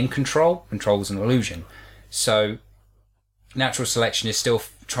fully in control. Control is an illusion. So natural selection is still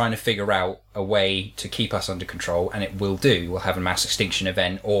trying to figure out a way to keep us under control, and it will do. We'll have a mass extinction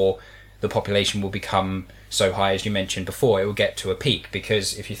event, or the population will become so high, as you mentioned before, it will get to a peak.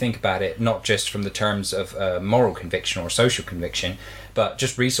 Because if you think about it, not just from the terms of moral conviction or social conviction, but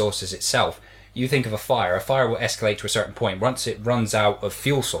just resources itself, you think of a fire will escalate to a certain point. Once it runs out of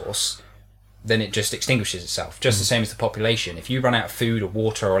fuel source, then it just extinguishes itself. Just the same as the population. If you run out of food or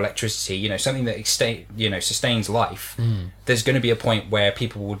water or electricity, something that sustains life, there's going to be a point where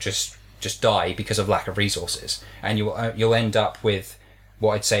people will just die because of lack of resources, and you'll end up with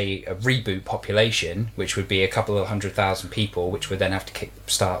what I'd say a reboot population, which would be a couple of 100,000 people, which would then have to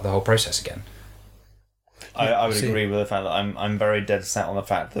start the whole process again. I would agree with the fact that I'm very dead set on the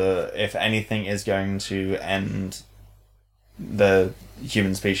fact that if anything is going to end the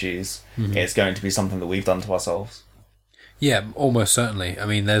human species, it's going to be something that we've done to ourselves. Yeah, almost certainly. I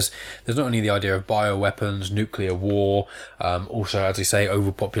mean, there's not only the idea of bioweapons, nuclear war, also, as you say,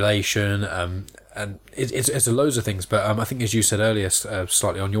 overpopulation, and it's loads of things. But I think, as you said earlier,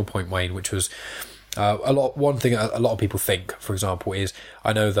 slightly on your point, Wayne, which was one thing a lot of people think, for example, is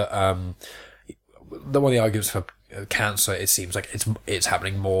I know that one of the arguments for cancer, it seems like it's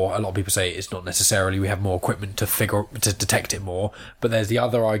happening more. A lot of people say it's not necessarily. We have more equipment to detect it more. But there's the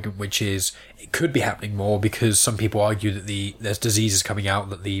other argument, which is it could be happening more because some people argue that there's diseases coming out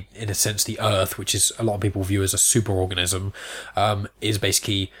that in a sense, the Earth, which is a lot of people view as a superorganism, is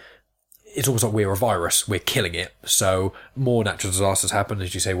basically. It's almost like we're a virus. We're killing it. So more natural disasters happen,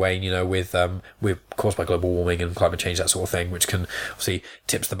 as you say, Wayne, with we're caused by global warming and climate change, that sort of thing, which can obviously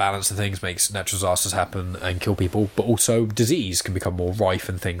tips the balance of things, makes natural disasters happen and kill people. But also disease can become more rife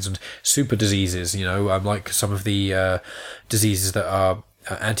and things, and super diseases, like some of the diseases that are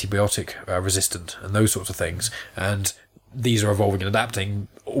antibiotic resistant and those sorts of things. And these are evolving and adapting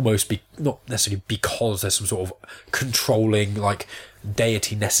almost not necessarily because there's some sort of controlling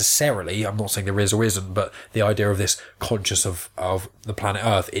deity necessarily. I'm not saying there is or isn't, but the idea of this conscious of the planet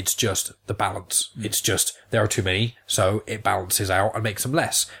Earth, it's just the balance. It's just there are too many, so it balances out and makes them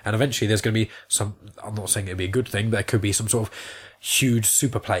less. And eventually there's going to be I'm not saying it'd be a good thing, but there could be some sort of huge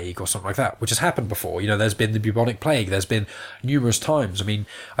super plague or something like that, which has happened before. There's been the bubonic plague. There's been numerous times. I mean,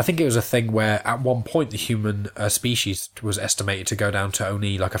 I think it was a thing where at one point the human species was estimated to go down to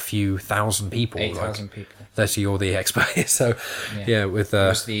only a few thousand people. 8,000 people. That's you're the expert. So with it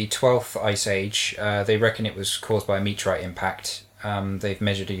was the 12th ice age. They reckon it was caused by a meteorite impact. They've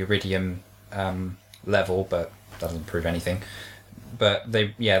measured a uridium level, but that doesn't prove anything. But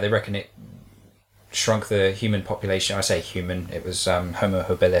they reckon it shrunk the human population. I say human, it was Homo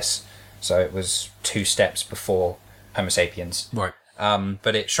habilis, so it was 2 steps before Homo sapiens. Right.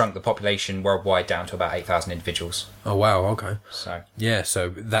 But it shrunk the population worldwide down to about 8,000 individuals. Oh, wow, okay. So Yeah, so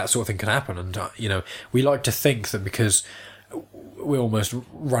that sort of thing can happen. And, we like to think that because we're almost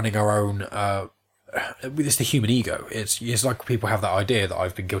running our own... it's the human ego. It's like people have that idea that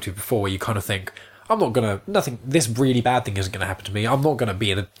I've been guilty of before, where you kind of think, this really bad thing isn't going to happen to me. I'm not going to be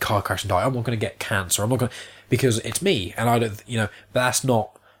in a car crash and die. I'm not going to get cancer. I'm not going to, because it's me. And I don't, but that's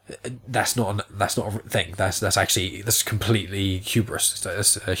not a thing. That's completely hubris.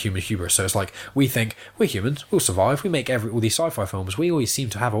 That's a human hubris. So it's like, we think we're humans, we'll survive. We make all these sci-fi films. We always seem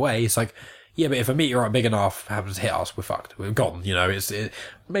to have a way. It's like, yeah, but if a meteorite big enough happens to hit us, we're fucked. We're gone. It's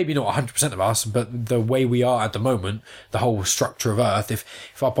maybe not 100% of us, but the way we are at the moment, the whole structure of Earth, if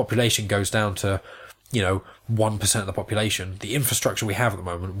our population goes down to, 1% of the population, the infrastructure we have at the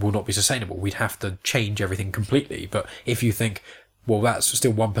moment will not be sustainable. We'd have to change everything completely. But if you think, well, that's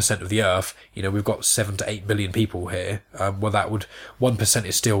still 1% of the Earth, we've got 7 to 8 billion people here, 1%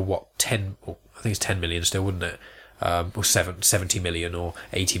 is still 10, I think it's 10 million still, wouldn't it? Or 70 million or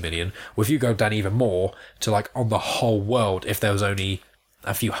 80 million. Well, if you go down even more to on the whole world, if there was only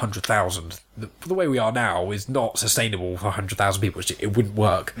a few 100,000, the way we are now is not sustainable for 100,000 people. It wouldn't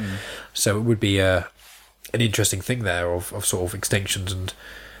work. So it would be an interesting thing there of sort of extinctions and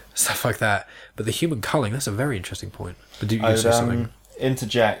stuff like that. But the human culling, that's a very interesting point. But do you say something?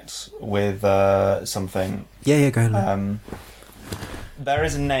 Interject with something. Yeah, go ahead. There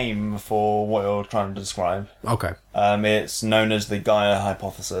is a name for what you're trying to describe. Okay. It's known as the Gaia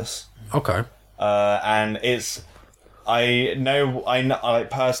hypothesis. Okay. And it's... I know,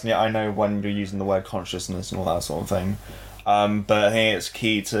 personally, I know when you're using the word consciousness and all that sort of thing. But I think it's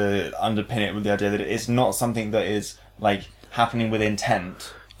key to underpin it with the idea that it's not something that is, happening with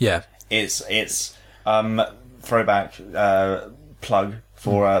intent. Yeah. It's throwback plug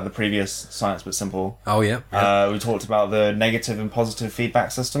for the previous Science But Simple. Oh, yeah. We talked about the negative and positive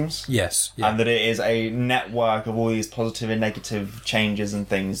feedback systems. Yes. Yeah. And that it is a network of all these positive and negative changes and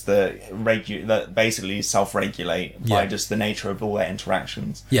things that basically self-regulate by just the nature of all their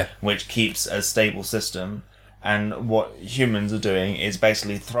interactions. Yeah. Which keeps a stable system. And what humans are doing is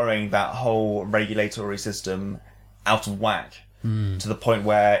basically throwing that whole regulatory system out of whack to the point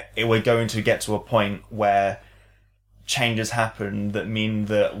where we're going to get to a point where changes happen that mean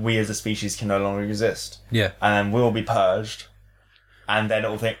that we as a species can no longer exist. Yeah. And we'll be purged. And then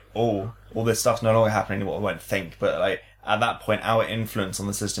it'll think, all this stuff's no longer happening anymore. It won't think, but at that point, our influence on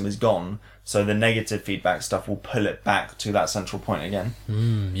the system is gone. So the negative feedback stuff will pull it back to that central point again.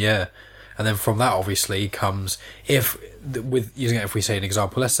 Yeah. And then from that, obviously, comes if we say an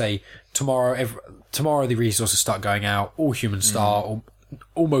example, let's say tomorrow the resources start going out, all humans starve, or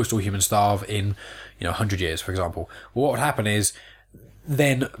almost all humans starve in 100 years, for example. Well, what would happen is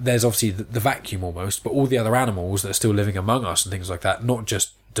then there's obviously the vacuum almost, but all the other animals that are still living among us and things like that, not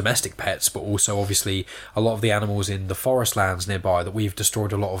just domestic pets, but also obviously a lot of the animals in the forest lands nearby that we've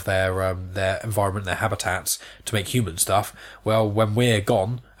destroyed a lot of their environment, their habitats to make human stuff. Well, when we're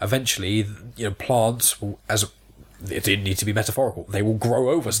gone, eventually, plants will, it didn't need to be metaphorical. They will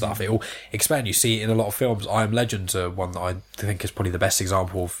grow over stuff. It will expand. You see it in a lot of films. I Am Legend's one that I think is probably the best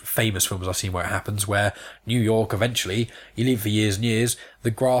example of famous films I've seen where it happens, where New York, eventually, you live for years and years,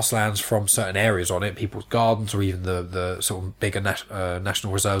 the grasslands from certain areas on it, people's gardens, or even the sort of bigger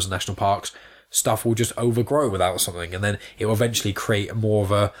national reserves and national parks, stuff will just overgrow without something. And then it will eventually create more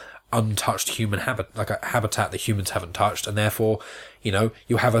of a untouched human habitat, like a habitat that humans haven't touched. And therefore, you'll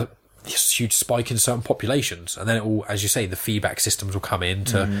have this huge spike in certain populations, and then it will, as you say, the feedback systems will come in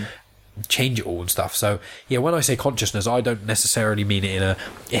to change it all and stuff. So yeah, when I say consciousness, I don't necessarily mean it in a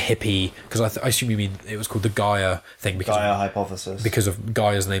hippie, because I assume you mean it was called the Gaia thing, because Gaia hypothesis, because of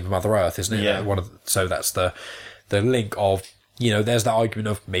Gaia's name of Mother Earth, isn't it? Yeah. So that's the link of, there's that argument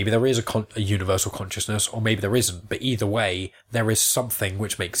of maybe there is a universal consciousness, or maybe there isn't. But either way, there is something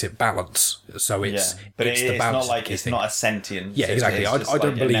which makes it balance. So it's but it's it's balance not it's not a sentient. Yeah, exactly. I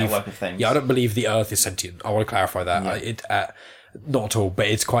don't believe a network of things. Yeah, I don't believe the Earth is sentient. I want to clarify that. Yeah. Not at all. But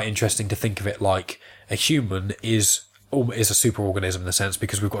it's quite interesting to think of it like a human is a superorganism in the sense,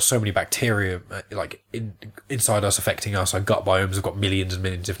 because we've got so many bacteria inside us affecting us. Our gut biomes have got millions and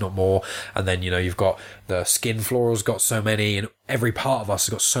millions, if not more. And then you've got the skin flora's got so many, and every part of us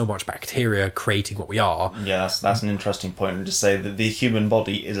has got so much bacteria creating what we are. Yeah, that's an interesting point. And just say that the human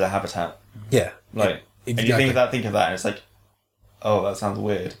body is a habitat. Yeah, and you think of that, and it's like, oh, that sounds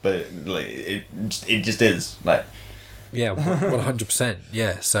weird, but it just is. Yeah, 100%.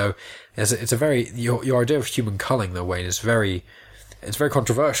 Yeah, so it's a very your idea of human culling, though, Wayne, is very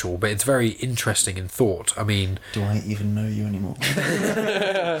controversial, but it's very interesting in thought. I mean, Do I even know you anymore?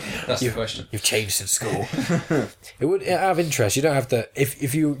 That's the question. you've changed since school. It would out of interest. You don't have to.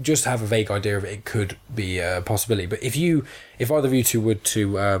 If you just have a vague idea of it, it could be a possibility. But if either of you two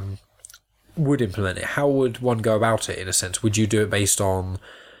would implement it, how would one go about it? In a sense, would you do it based on?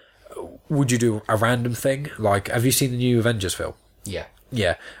 Would you do a random thing? Like, have you seen the new Avengers film? Yeah.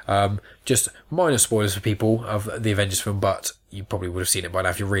 Yeah. Just minor spoilers for people of the Avengers film, but you probably would have seen it by now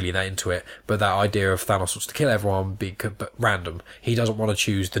if you're really that into it. But that idea of Thanos wants to kill everyone, but random. He doesn't want to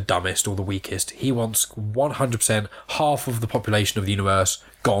choose the dumbest or the weakest. He wants 100% half of the population of the universe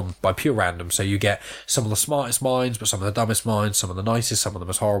gone by pure random. So you get some of the smartest minds, but some of the dumbest minds, some of the nicest, some of the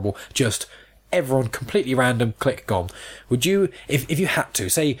most horrible. Just everyone completely random, click, gone. Would you, if you had to,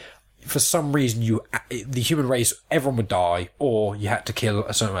 say, for some reason the human race, everyone would die, or you had to kill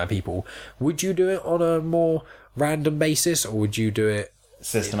a certain amount of people, would you do it on a more random basis, or would you do it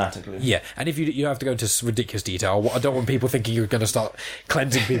Systematically? Yeah, and if you have to go into ridiculous detail, I don't want people thinking you're going to start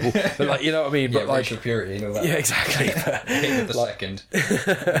cleansing people, but like, you know what I mean? Yeah, But like, racial purity and all that. yeah, exactly. Hit the second.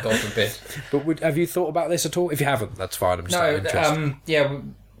 God forbid. But have you thought about this at all? If you haven't, that's fine. I'm just out of interest. Yeah,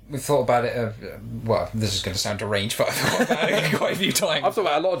 we thought about it. Well, this is going to sound deranged, but I've thought about it quite a few times. I've thought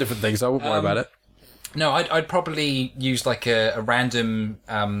about a lot of different things, so I wouldn't worry about it. No, I'd probably use like a random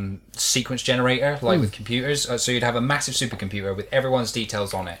sequence generator, like with computers. So you'd have a massive supercomputer with everyone's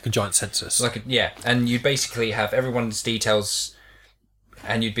details on it. A giant census. And you'd basically have everyone's details,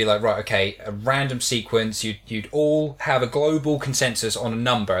 and you'd be like, right, okay, a random sequence. You'd all have a global consensus on a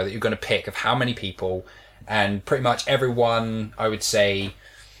number that you're going to pick of how many people, and pretty much everyone, I would say,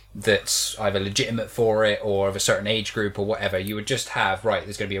 that's either legitimate for it or of a certain age group or whatever, you would just have, right,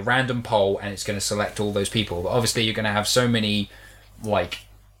 there's going to be a random poll and it's going to select all those people. But obviously you're going to have so many, like,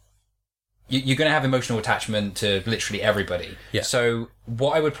 you're going to have emotional attachment to literally everybody. Yeah. So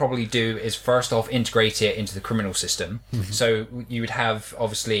what I would probably do is first off integrate it into the criminal system. Mm-hmm. So you would have,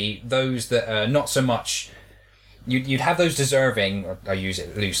 obviously, those that are not so much... You'd have those deserving, or I use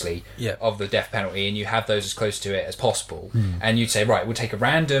it loosely, of the death penalty, and you have those as close to it as possible. And you'd say, right, we'll take a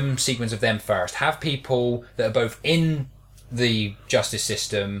random sequence of them first. Have people that are both in the justice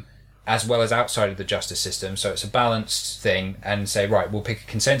system as well as outside of the justice system, so it's a balanced thing, and say, right, we'll pick a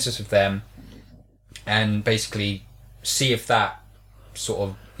consensus of them and basically see if that sort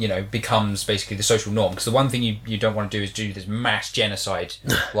of, becomes basically the social norm. Because the one thing you don't want to do is do this mass genocide,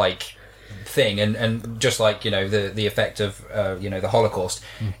 like... thing, and just like the effect of the Holocaust,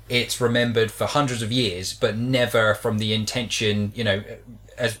 it's remembered for hundreds of years, but never from the intention,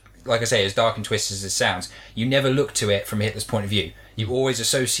 as like I say, as dark and twisted as it sounds, you never look to it from Hitler's point of view. You always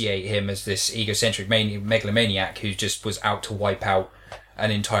associate him as this egocentric megalomaniac who just was out to wipe out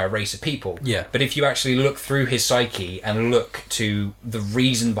an entire race of people. Yeah. But if you actually look through his psyche and look to the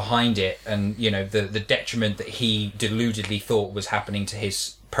reason behind it, and the detriment that he deludedly thought was happening to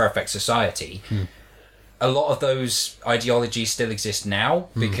his perfect society, a lot of those ideologies still exist now,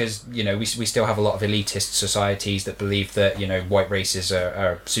 because we still have a lot of elitist societies that believe that white races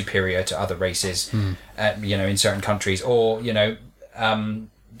are superior to other races, in certain countries, or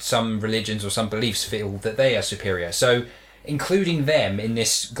some religions or some beliefs feel that they are superior. So including them in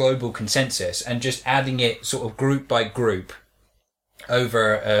this global consensus and just adding it sort of group by group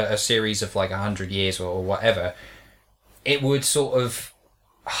over a series of like 100 years or whatever, it would sort of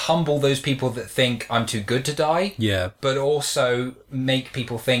humble those people that think I'm too good to die, but also make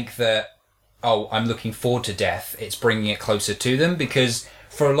people think that, oh, I'm looking forward to death. It's bringing it closer to them, because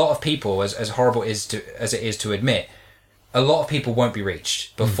for a lot of people, as horrible as it is to admit, a lot of people won't be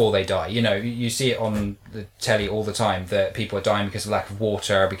reached before they die. You see it on the telly all the time that people are dying because of lack of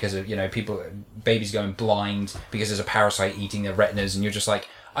water, because of babies going blind because there's a parasite eating their retinas, and you're just like,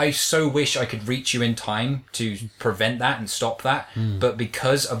 I so wish I could reach you in time to prevent that and stop that. But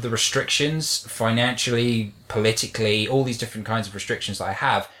because of the restrictions, financially, politically, all these different kinds of restrictions that I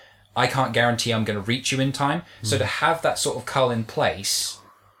have, I can't guarantee I'm going to reach you in time. So to have that sort of cull in place,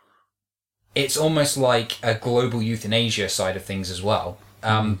 it's almost like a global euthanasia side of things as well.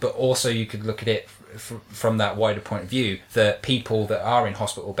 But also you could look at it from that wider point of view, that people that are in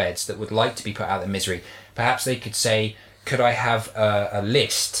hospital beds that would like to be put out of their misery, perhaps they could say, could I have a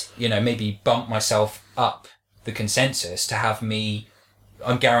list, maybe bump myself up the consensus to have me,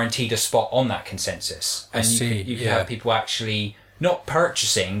 I'm guaranteed a spot on that consensus. And you could have people actually not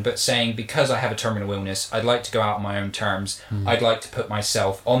purchasing, but saying, because I have a terminal illness, I'd like to go out on my own terms. I'd like to put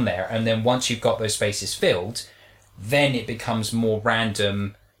myself on there. And then once you've got those spaces filled, then it becomes more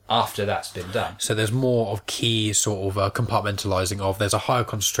random after that's been done. So there's more of key sort of compartmentalising of, there's a higher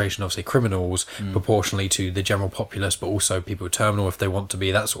concentration of, say, criminals proportionally to the general populace, but also people with terminal if they want to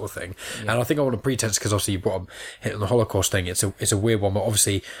be, that sort of thing. And I think I want to pretense, because obviously you brought up hit on the Holocaust thing, it's a weird one, but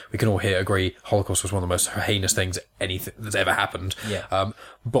obviously we can all here agree Holocaust was one of the most heinous things anything that's ever happened.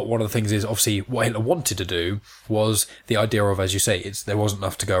 But one of the things is, obviously, what Hitler wanted to do was the idea of, as you say, there wasn't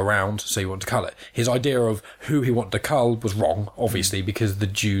enough to go around, so he wanted to cull it. His idea of who he wanted to cull was wrong, obviously, because the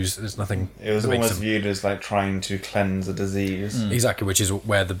Jews, there's nothing. It was that makes almost them, viewed as like trying to cleanse a disease. exactly, which is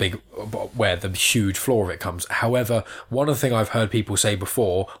where the huge flaw of it comes. However, one of the things I've heard people say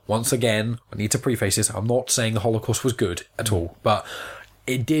before, once again, I need to preface this, I'm not saying the Holocaust was good at all, but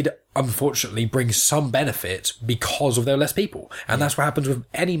it did unfortunately bring some benefit because of there were less people. And that's what happens with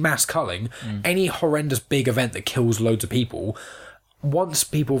any mass culling, any horrendous big event that kills loads of people. Once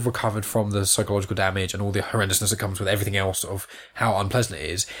people have recovered from the psychological damage and all the horrendousness that comes with everything else of how unpleasant it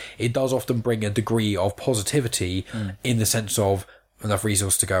is, it does often bring a degree of positivity in the sense of enough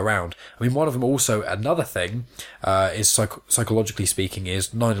resource to go around. I mean, one of them also, another thing, is psychologically speaking, is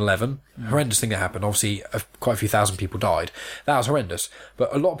 9/11. Horrendous thing that happened. Obviously, quite a few thousand people died. That was horrendous.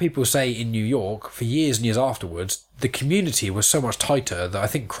 But a lot of people say in New York, for years and years afterwards, the community was so much tighter that I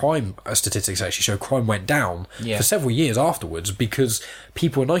think crime statistics actually show crime went down for several years afterwards, because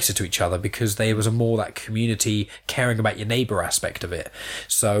people were nicer to each other, because there was a more that community caring about your neighbour aspect of it.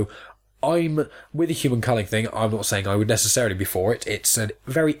 So I'm with the human culling thing. I'm not saying I would necessarily be for it. It's a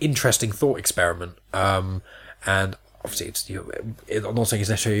very interesting thought experiment, and obviously, I'm not saying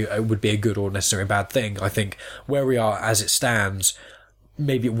it's necessarily it would be a good or necessarily a bad thing. I think where we are as it stands,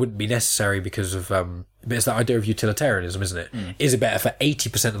 maybe it wouldn't be necessary because of. But it's that idea of utilitarianism, isn't it? Is it better for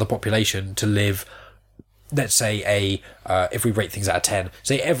 80% of the population to live? Let's say if we rate things out of 10,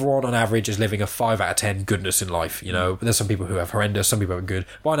 say everyone on average is living a 5 out of 10 goodness in life, you know, but there's some people who have horrendous, some people are good,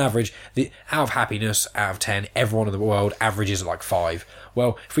 but on average, out of happiness, out of 10, everyone in the world averages at like 5.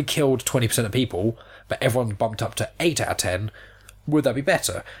 Well, if we killed 20% of people, but everyone bumped up to 8 out of 10, would that be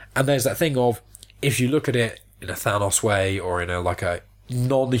better? And there's that thing of, if you look at it in a Thanos way, or in a like a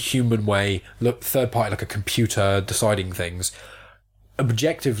non-human way, look third party, like a computer deciding things,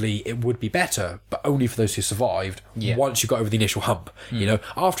 objectively it would be better, but only for those who survived once you got over the initial hump. You know,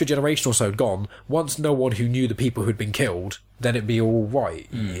 after a generation or so had gone, once no one who knew the people who'd been killed, then it'd be all right.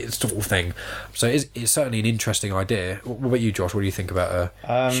 It's sort of thing. So it's certainly an interesting idea. What about you, Josh? What do you think about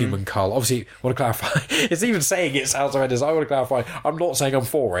a human cull? Obviously, I want to clarify. It's even saying it sounds horrendous. I want to clarify. I'm not saying I'm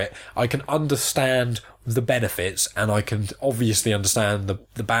for it. I can understand the benefits, and I can obviously understand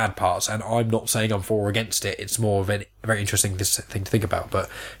the bad parts, and I'm not saying I'm for or against it. It's more of a very interesting thing to think about.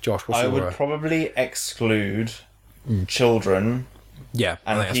 But Josh, what's your... I would probably exclude children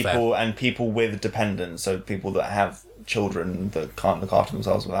and people with dependents, so people that have children that can't look after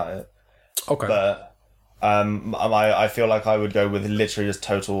themselves without it. Okay. But I feel like I would go with literally just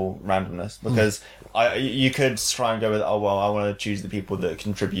total randomness, because you could try and go with, I want to choose the people that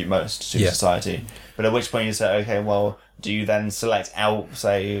contribute most to society. But at which point you say, okay, well, do you then select out,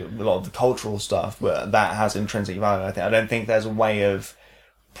 say, a lot of the cultural stuff, but that has intrinsic value? I don't think there's a way of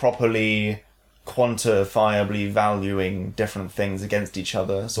properly quantifiably valuing different things against each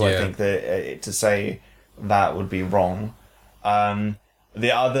other. So I think that to say that would be wrong.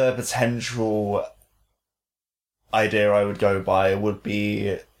 The other potential idea I would go by would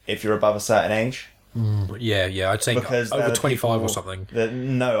be if you're above a certain age. I'd say because over 25 or something.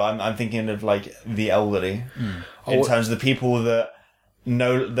 I'm thinking of like the elderly, in terms of the people that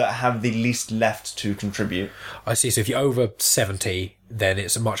have the least left to contribute. I see. So if you're over 70, then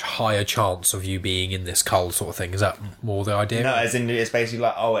it's a much higher chance of you being in this cull sort of thing. Is that more the idea? No, as in it's basically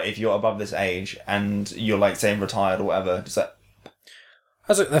like, if you're above this age and you're like saying retired or whatever, does that...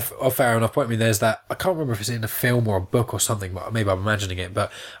 That's a fair enough point. I mean, there's that, I can't remember if it's in a film or a book or something, but maybe I'm imagining it, but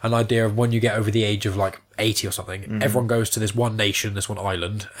an idea of when you get over the age of like 80 or something, everyone goes to this one nation, this one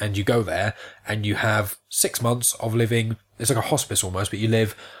island, and you go there and you have 6 months of living. It's like a hospice almost, but you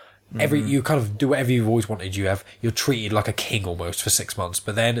live you kind of do whatever you've always wanted. You're treated like a king almost for 6 months,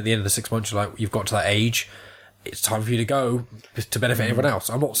 but then at the end of the 6 months, you've got to that age, it's time for you to go to benefit everyone else.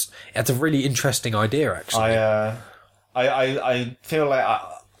 It's a really interesting idea, actually. I feel like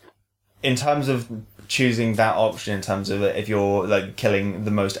in terms of choosing that option, in terms of if you're like killing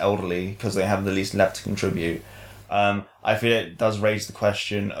the most elderly because they have the least left to contribute, I feel it does raise the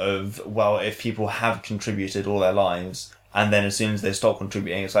question of, well, if people have contributed all their lives and then as soon as they stop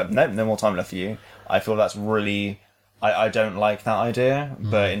contributing, it's like, nope, no more time left for you. I feel that's really... I don't like that idea,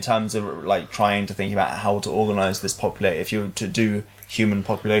 but in terms of like trying to think about how to organise this population, if you were to do human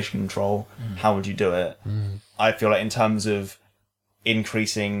population control, how would you do it? I feel like in terms of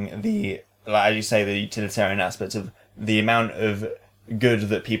increasing the, like, as you say, the utilitarian aspect of the amount of good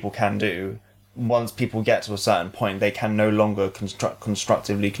that people can do. Once people get to a certain point, they can no longer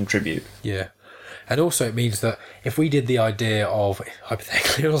constructively contribute. Yeah. And also it means that if we did the idea of,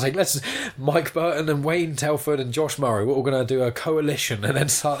 hypothetically, I was like, let's Mike Burton and Wayne Telford and Josh Murray, we're all going to do a coalition and then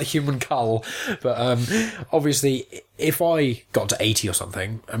start the human cull. But obviously, if I got to 80 or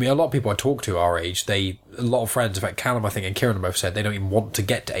something, I mean, a lot of people I talk to our age, a lot of friends, in fact, Callum, I think, and Kieran both said they don't even want to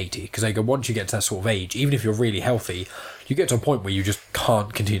get to 80 because they go, once you get to that sort of age, even if you're really healthy, you get to a point where you just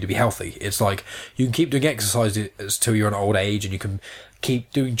can't continue to be healthy. It's like you can keep doing exercises till you're an old age and you can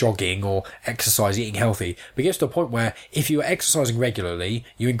keep doing jogging or exercise, eating healthy, but it gets to a point where if you're exercising regularly,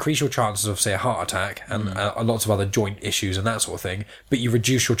 you increase your chances of, say, a heart attack and lots of other joint issues and that sort of thing, but you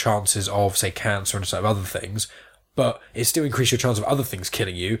reduce your chances of, say, cancer and sort of other things, but it still increases your chance of other things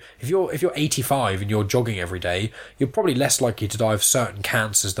killing you. If you're 85 and you're jogging every day, you're probably less likely to die of certain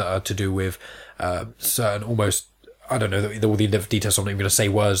cancers that are to do with certain almost, I don't know all the details, so I'm not even going to say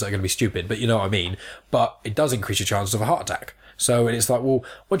words that are going to be stupid, but you know what I mean. But it does increase your chances of a heart attack. So it's like, well,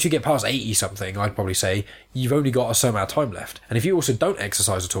 once you get past 80 something, I'd probably say you've only got a certain amount of time left. And if you also don't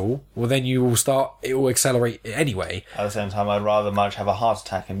exercise at all, well, then it will accelerate anyway. At the same time, I'd rather much have a heart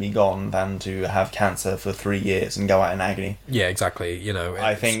attack and be gone than to have cancer for 3 years and go out in agony. Yeah, exactly. You know,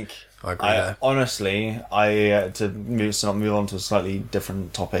 I think. I agree there. Honestly, to not move on to a slightly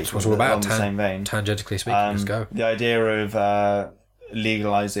different topic. That's what it's all about. On the same vein. Tangentially speaking, let's go. The idea of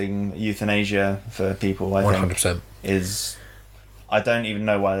legalizing euthanasia for people, I 100%. think, is. I don't even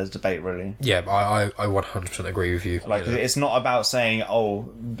know why there's debate, really. Yeah, I 100% agree with you. Like, you know? It's not about saying,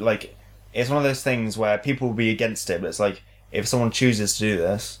 it's one of those things where people will be against it, but it's like, if someone chooses to do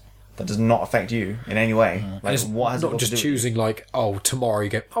this, that does not affect you in any way. Like, it's what has not it got just to do choosing, like, tomorrow you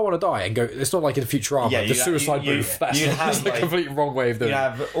go, I want to die, and go, it's not like in Futurama, the suicide booth. That's the complete wrong way of doing it. You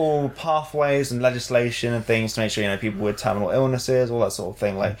have all pathways and legislation and things to make sure, people with terminal illnesses, all that sort of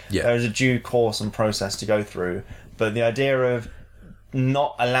thing. Like, there is a due course and process to go through. But the idea of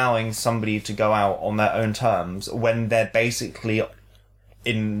not allowing somebody to go out on their own terms when they're basically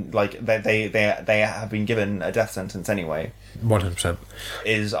in, like, they have been given a death sentence anyway. 100%.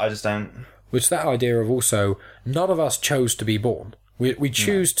 I just don't. Which that idea of also, none of us chose to be born. We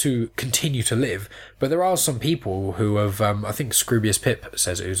choose to continue to live, but there are some people who have, I think Scroobius Pip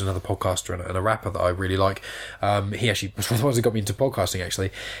says it, who's another podcaster and a rapper that I really like. He actually was one of the ones that got me into podcasting,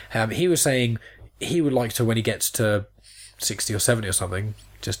 actually. He was saying he would like to, when he gets to 60 or 70 or something,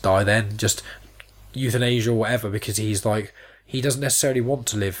 just die then, just euthanasia or whatever, because he's like, he doesn't necessarily want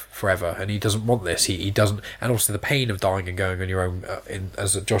to live forever, and he doesn't want this. He doesn't, and also the pain of dying and going on your own,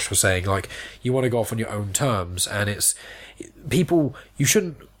 as Josh was saying, like, you want to go off on your own terms, and it's people, you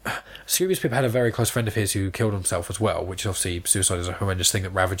shouldn't. Scroobius Pip had a very close friend of his who killed himself as well, which obviously suicide is a horrendous thing that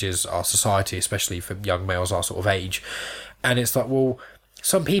ravages our society, especially for young males our sort of age. And it's like, well,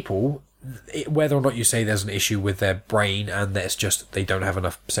 some people, whether or not you say there's an issue with their brain and that it's just they don't have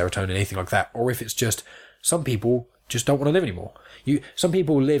enough serotonin, anything like that, or if it's just some people just don't want to live anymore. Some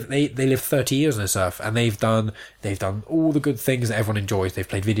people live, they live 30 years on this earth, and they've done all the good things that everyone enjoys. They've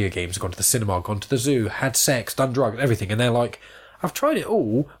played video games, gone to the cinema, gone to the zoo, had sex, done drugs, everything, and they're like, I've tried it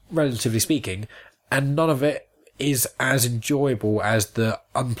all, relatively speaking, and none of it is as enjoyable as the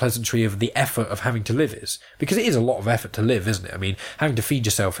unpleasantry of the effort of having to live is. Because it is a lot of effort to live, isn't it? I mean, having to feed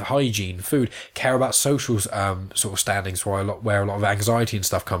yourself, hygiene, food, care about social sort of standings where a lot of anxiety and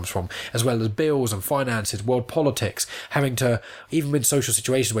stuff comes from, as well as bills and finances, world politics, having to, even in social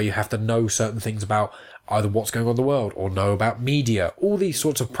situations where you have to know certain things about either what's going on in the world or know about media, all these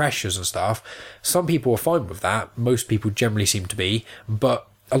sorts of pressures and stuff. Some people are fine with that. Most people generally seem to be, but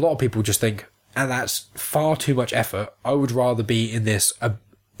a lot of people just think, and that's far too much effort. I would rather be in this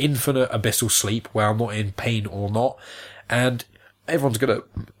infinite abyssal sleep where I'm not in pain or not. And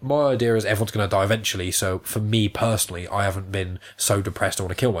my idea is everyone's going to die eventually. So for me personally, I haven't been so depressed I want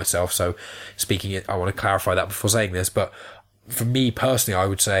to kill myself. So I want to clarify that before saying this, but for me personally, I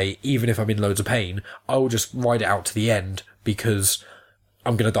would say, even if I'm in loads of pain, I will just ride it out to the end because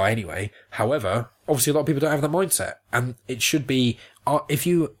I'm going to die anyway. However, obviously a lot of people don't have that mindset, and it should be, if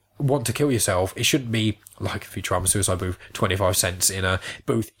you want to kill yourself, it shouldn't be like a Futurama suicide booth, 25 cents in a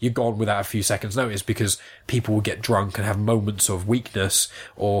booth, you're gone without a few seconds notice, because people will get drunk and have moments of weakness,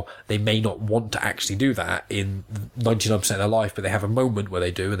 or they may not want to actually do that in 99% of their life, but they have a moment where they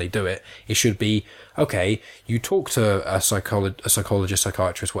do and they do it. It should be, okay, you talk to a psychologist,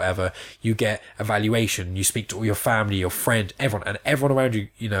 psychiatrist, whatever, you get evaluation, you speak to all your family, your friend, everyone, and everyone around you,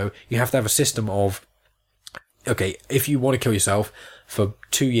 you have to have a system of, okay, if you want to kill yourself for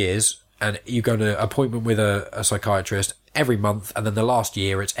 2 years and you go to an appointment with a psychiatrist, every month, and then the last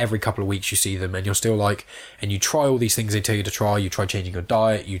year it's every couple of weeks you see them, and you're still like, and you try all these things they tell you to try. You try changing your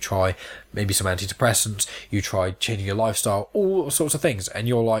diet, you try maybe some antidepressants, you try changing your lifestyle, all sorts of things, and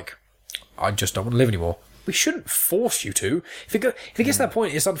you're like, I just don't want to live anymore. We shouldn't force you to. If it gets to that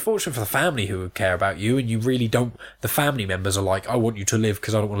point, it's unfortunate for the family who care about you, and you really don't. The family members are like, I want you to live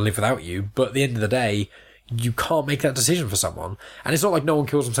because I don't want to live without you. But at the end of the day, you can't make that decision for someone. And it's not like no one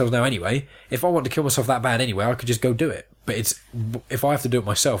kills themselves now anyway. If I want to kill myself that bad anyway, I could just go do it. But if I have to do it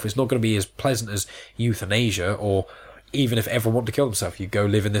myself, it's not going to be as pleasant as euthanasia, or even if everyone wanted to kill themselves, you go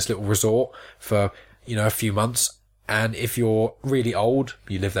live in this little resort for, a few months. And if you're really old,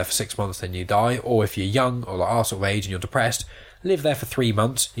 you live there for 6 months, then you die. Or if you're young or like our sort of age and you're depressed, live there for 3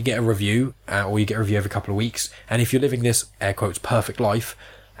 months. You get a review, or you get a review every couple of weeks. And if you're living this air quotes perfect life,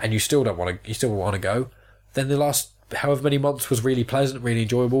 and you still want to go, then the last however many months was really pleasant, really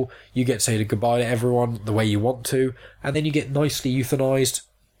enjoyable. You get to say goodbye to everyone the way you want to, and then you get nicely euthanized,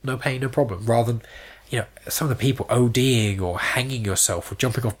 no pain, no problem. Rather than, some of the people ODing or hanging yourself or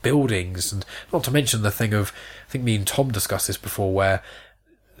jumping off buildings, and not to mention the thing of, I think me and Tom discussed this before, where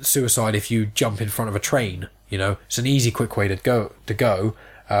suicide if you jump in front of a train, it's an easy, quick way to go,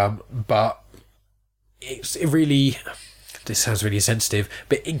 but it really. This sounds really sensitive,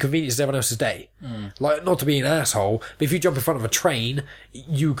 but inconveniences everyone else's day. Like, not to be an asshole, but if you jump in front of a train,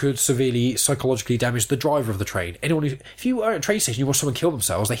 you could severely psychologically damage the driver of the train. If you are at a train station, you watch someone kill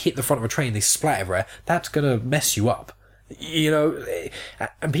themselves, they hit the front of a train, they splat everywhere, that's going to mess you up.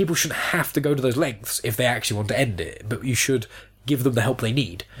 And people shouldn't have to go to those lengths if they actually want to end it, but you should give them the help they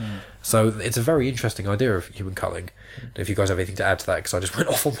need. So it's a very interesting idea of human culling. If you guys have anything to add to that, because I just went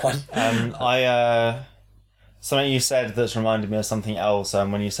off on one. Something you said that's reminded me of something else.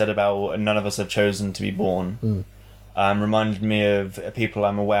 When you said about none of us have chosen to be born, reminded me of people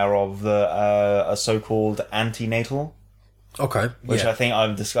I'm aware of that are so-called antenatal. Okay, which I think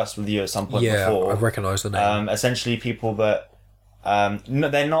I've discussed with you at some point before. Yeah, I recognise the name. Essentially, people that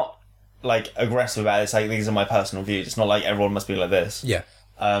they're not like aggressive about it. It's like, these are my personal views. It's not like everyone must be like this. Yeah.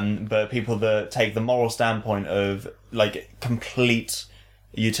 But people that take the moral standpoint of like complete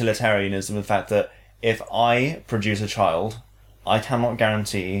utilitarianism, the fact that if I produce a child, I cannot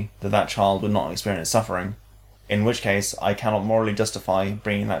guarantee that child would not experience suffering. In which case, I cannot morally justify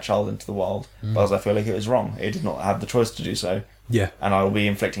bringing that child into the world because I feel like it was wrong. It did not have the choice to do so. Yeah. And I will be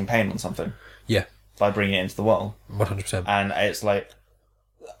inflicting pain on something. Yeah. By bringing it into the world. 100%. And it's like,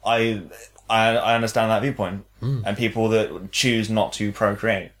 I understand that viewpoint. And people that choose not to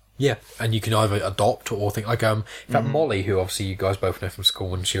procreate. Yeah, and you can either adopt or think like in fact Molly, who obviously you guys both know from school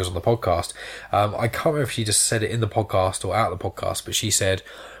when she was on the podcast, I can't remember if she just said it in the podcast or out of the podcast, but she said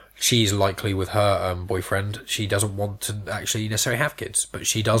she's likely with her boyfriend, she doesn't want to actually necessarily have kids, but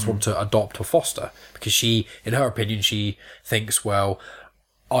she does want to adopt or foster, because she, in her opinion, she thinks, well,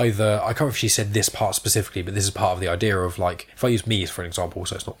 either, I can't remember if she said this part specifically, but this is part of the idea of like, if I use me for an example,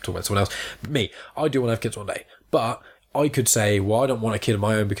 so it's not talking about someone else, but me, I do want to have kids one day, but I could say, well, I don't want a kid of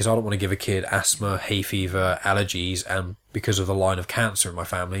my own because I don't want to give a kid asthma, hay fever, allergies, and because of the line of cancer in my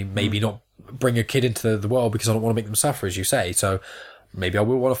family, maybe not bring a kid into the world because I don't want to make them suffer, as you say. So maybe I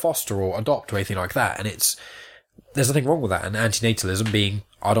will want to foster or adopt or anything like that. And there's nothing wrong with that. And antinatalism being,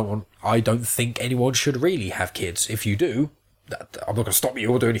 I don't think anyone should really have kids. If you do, I'm not going to stop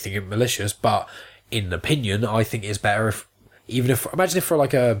you or do anything malicious, but in opinion, I think it's better imagine if for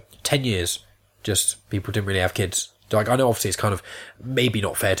like 10 years, just people didn't really have kids. Like, I know obviously it's kind of maybe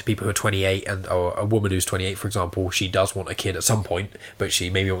not fair to people who are 28 or a woman who's 28, for example, she does want a kid at some point, but she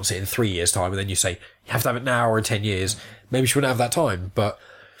maybe wants it in 3 years' time, and then you say, you have to have it now or in 10 years. Maybe she wouldn't have that time, but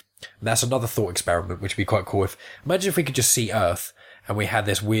that's another thought experiment, which would be quite cool. Imagine if we could just see Earth, and we had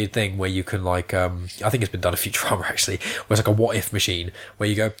this weird thing where you can like, I think it's been done in Futurama actually, where it's like a what-if machine, where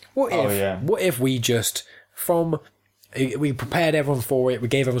you go, what if we just, we prepared everyone for it. We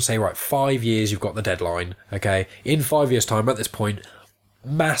gave everyone, say, right, 5 years, you've got the deadline, okay? In 5 years' time, at this point,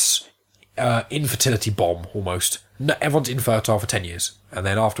 mass infertility bomb, almost. No, everyone's infertile for 10 years. And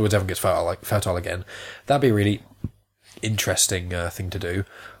then afterwards, everyone gets fertile again. That'd be a really interesting thing to do.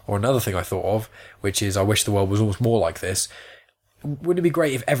 Or another thing I thought of, which is I wish the world was almost more like this. Wouldn't it be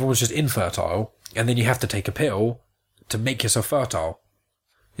great if everyone's just infertile, and then you have to take a pill to make yourself fertile?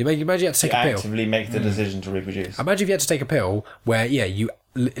 Imagine you had to take a pill. Actively make the decision to reproduce. Imagine if you had to take a pill where, you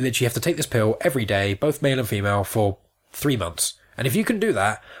literally have to take this pill every day, both male and female, for 3 months. And if you can do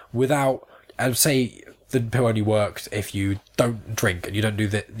that without, say, the pill only works if you don't drink and you don't do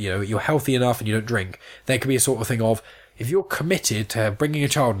that, you're healthy enough and you don't drink, there could be a sort of thing of, if you're committed to bringing a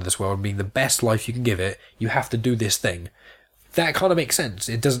child into this world and being the best life you can give it, you have to do this thing. that kind of makes sense.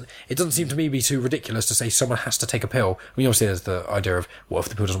 It doesn't seem to me be too ridiculous to say someone has to take a pill. I mean, obviously there's the idea of, well, if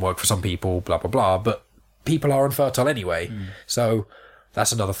the pill doesn't work for some people, blah, blah, blah, but people are infertile anyway. So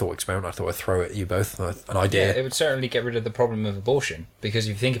that's another thought experiment I thought I'd throw at you both, an idea. Yeah, it would certainly get rid of the problem of abortion, because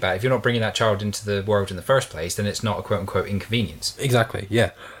if you think about it, if you're not bringing that child into the world in the first place, then it's not a quote-unquote inconvenience. Exactly,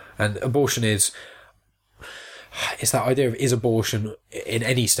 yeah. And abortion it's that idea of, is abortion in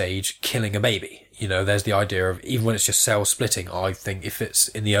any stage killing a baby? You know, there's the idea of, even when it's just cell splitting, I think if it's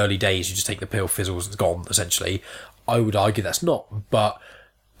in the early days, you just take the pill, fizzles, it's gone, essentially. I would argue that's not, but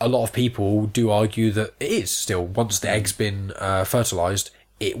a lot of people do argue that it is still. Once the egg's been fertilised,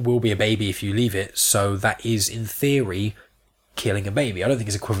 it will be a baby if you leave it, so that is, in theory, killing a baby. I don't think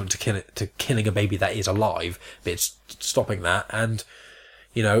it's equivalent to killing a baby that is alive, but it's stopping that, and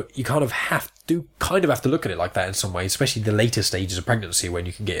you know, you kind of have to look at it like that in some ways, especially the later stages of pregnancy when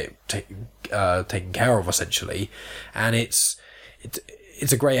you can get it taken care of, essentially. And it's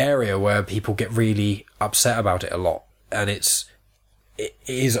a grey area where people get really upset about it a lot, and it's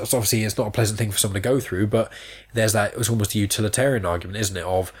obviously it's not a pleasant thing for someone to go through, but there's that, it's almost a utilitarian argument, isn't it,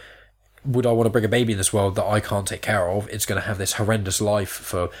 of, would I want to bring a baby in this world that I can't take care of? It's going to have this horrendous life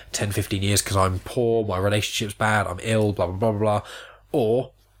for 10, 15 years because I'm poor, my relationship's bad, I'm ill, blah, blah, blah, blah, blah.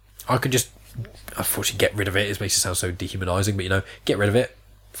 Or I could just, unfortunately, get rid of it. It makes it sound so dehumanising, but, you know, get rid of it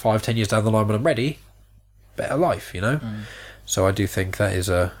 5, 10 years down the line when I'm ready, better life, you know? So I do think that is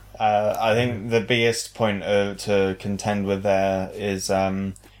a... I think the biggest point to contend with there is,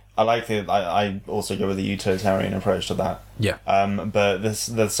 I also go with the utilitarian approach to that. Yeah. But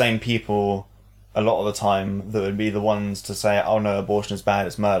the same people, a lot of the time, that would be the ones to say, oh no, abortion is bad,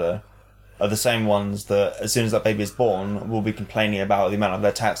 it's murder, are the same ones that, as soon as that baby is born, will be complaining about the amount of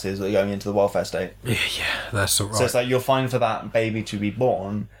their taxes that are going into the welfare state. Yeah, that's all right. So it's like, you're fine for that baby to be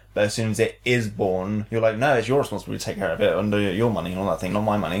born, but as soon as it is born, you're like, no, it's your responsibility to take care of it under your money and all that thing, not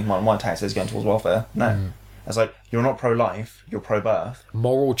my money. My taxes going towards welfare. No. It's like, you're not pro-life, you're pro-birth.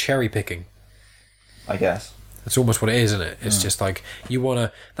 Moral cherry picking, I guess. That's almost what it is, isn't it? It's just like, you want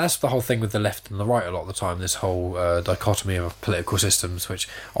to... That's the whole thing with the left and the right a lot of the time, this whole dichotomy of political systems, which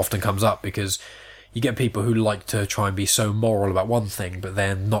often comes up because you get people who like to try and be so moral about one thing, but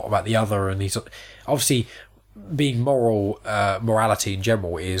then not about the other. And these, obviously, being morality in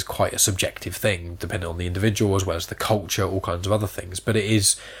general is quite a subjective thing, depending on the individual as well as the culture, all kinds of other things. But it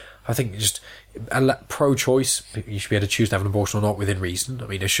is... I think just pro-choice, you should be able to choose to have an abortion or not within reason. I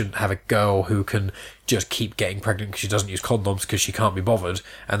mean, they shouldn't have a girl who can just keep getting pregnant because she doesn't use condoms because she can't be bothered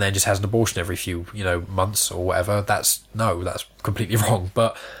and then just has an abortion every few, months or whatever. That's completely wrong.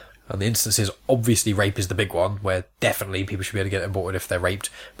 But in the instances, obviously rape is the big one, where definitely people should be able to get aborted if they're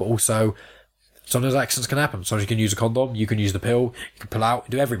raped. But also, sometimes accidents can happen. Sometimes you can use a condom, you can use the pill, you can pull out,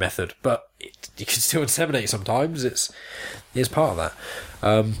 do every method. But you can still inseminate sometimes. It's part of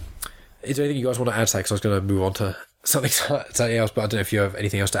that. Is there anything you guys want to add to that? Because I was going to move on to something else, but I don't know if you have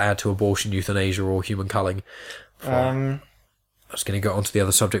anything else to add to abortion, euthanasia, or human culling. I was going to go on to the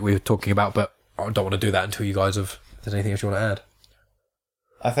other subject we were talking about, but I don't want to do that until you guys have... If there's anything else you want to add?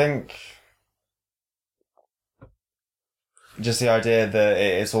 I think just the idea that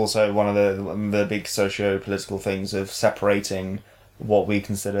it's also one of the big socio-political things of separating what we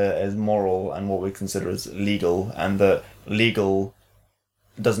consider as moral and what we consider as legal, and that legal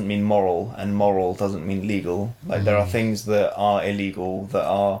doesn't mean moral, and moral doesn't mean legal. Like, there are things that are illegal that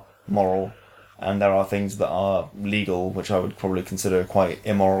are moral, and there are things that are legal which I would probably consider quite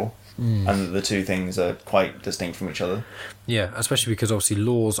immoral, and the two things are quite distinct from each other. Yeah, especially because obviously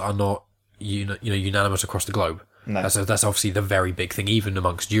laws are not unanimous across the globe. No. That's obviously the very big thing, even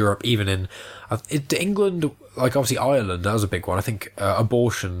amongst Europe, even in England, like obviously Ireland, that was a big one. I think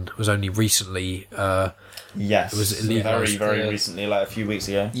abortion was only recently... Yes, it was illegal. Very, very recently, like a few weeks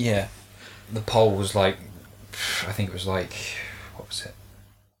ago. Yeah. The poll was like, I think it was like, what was it?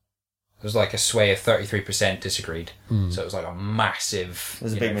 It was like a sway of 33% disagreed. So it was like a massive...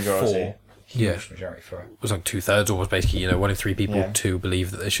 There's a big majority. Huge majority for it. It was like 2/3 almost, basically, 1 in 3 people to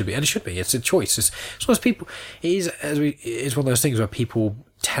believe that there should be. And it should be. It's a choice. It's one of those people... It's one of those things where people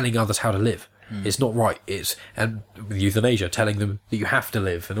telling others how to live. It's not right. And with euthanasia, telling them that you have to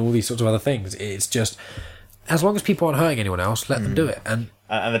live and all these sorts of other things. It's just... As long as people aren't hurting anyone else, let them do it. And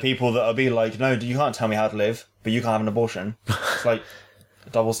the people that will be like, no, you can't tell me how to live, but you can't have an abortion. It's like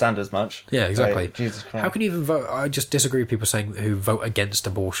double standards much. Yeah, exactly. Like, Jesus Christ. How can you even vote? I just disagree with people saying who vote against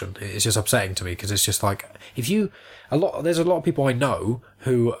abortion. It's just upsetting to me because it's just like, there's a lot of people I know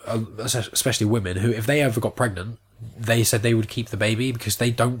who, especially women, who if they ever got pregnant, they said they would keep the baby because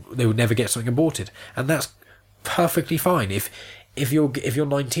they would never get something aborted. And that's perfectly fine. if you're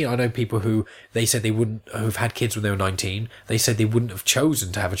 19, I know people who they said they wouldn't, who've had kids when they were 19. They said they wouldn't have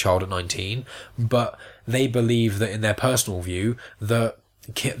chosen to have a child at 19, but they believe that in their personal view that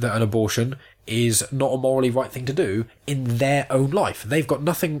an abortion is not a morally right thing to do in their own life. They've got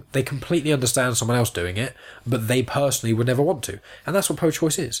nothing, they completely understand someone else doing it, but they personally would never want to. And that's what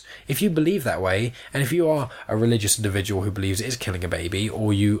pro-choice is. If you believe that way, and if you are a religious individual who believes it is killing a baby,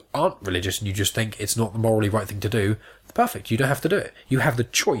 or you aren't religious and you just think it's not the morally right thing to do, perfect, you don't have to do it. You have the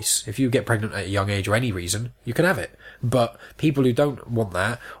choice. If you get pregnant at a young age or any reason, you can have it. But people who don't want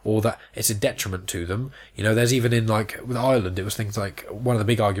that, or that it's a detriment to them, there's even in, like, with Ireland, it was things like, one of the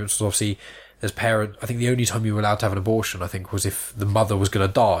big arguments was obviously, as parent, I think the only time you were allowed to have an abortion, I think, was if the mother was going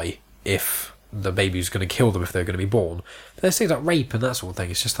to die, if the baby was going to kill them if they were going to be born. But there's things like rape and that sort of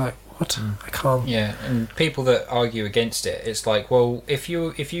thing. It's just like, what? I can't. Yeah, and people that argue against it, it's like, well, if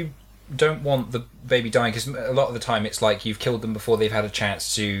you don't want the baby dying, because a lot of the time it's like you've killed them before they've had a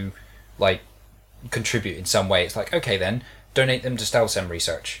chance to, like, contribute in some way. It's like, okay, then donate them to stem cell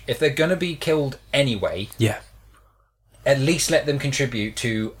research. If they're going to be killed anyway, yeah, at least let them contribute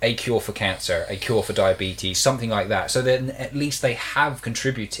to a cure for cancer, a cure for diabetes, something like that. So then at least they have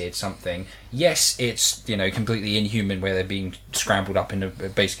contributed something. Yes, it's, completely inhuman where they're being scrambled up into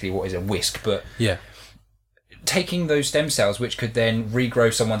basically what is a whisk, but yeah, taking those stem cells, which could then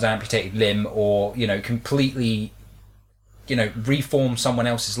regrow someone's amputated limb or, completely, reform someone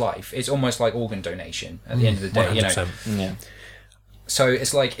else's life, it's almost like organ donation at the end of the day. 100%. Yeah. So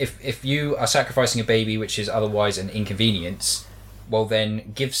it's like if you are sacrificing a baby which is otherwise an inconvenience, well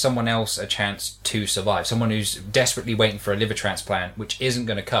then give someone else a chance to survive. Someone who's desperately waiting for a liver transplant, which isn't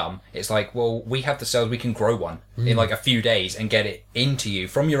going to come. It's like, well, we have the cells, we can grow one in like a few days and get it into you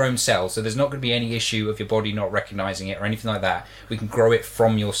from your own cells. So there's not going to be any issue of your body not recognizing it or anything like that. We can grow it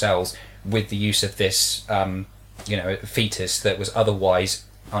from your cells with the use of this, fetus that was otherwise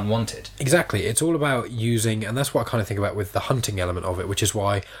unwanted. Exactly. It's all about using, and that's what I kind of think about with the hunting element of it, which is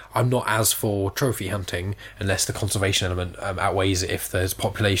why I'm not as for trophy hunting unless the conservation element outweighs it if there's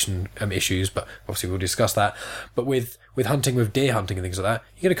population issues, but obviously we'll discuss that. But with hunting, with deer hunting and things like that,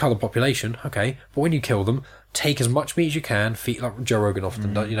 you're going to kill the population, okay, but when you kill them, take as much meat as you can, feed, like Joe Rogan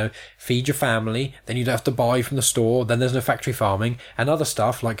often does, feed your family, then you don't have to buy from the store, then there's no factory farming, and other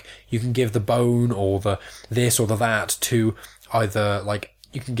stuff, like you can give the bone or the this or the that to either, like,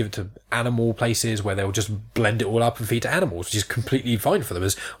 you can give it to animal places where they'll just blend it all up and feed to animals, which is completely fine for them.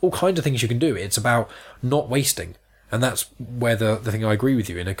 There's all kinds of things you can do. It's about not wasting. And that's where the thing I agree with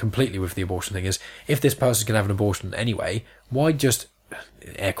you in, and completely with the abortion thing, is if this person's going to have an abortion anyway, why just,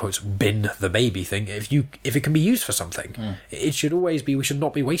 air quotes, bin the baby thing if it can be used for something? It should always be, we should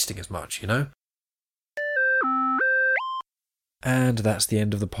not be wasting as much, And that's the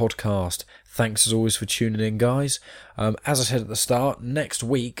end of the podcast. Thanks as always for tuning in, guys. As I said at the start, next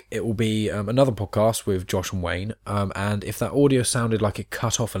week it will be another podcast with Josh and Wayne. And if that audio sounded like it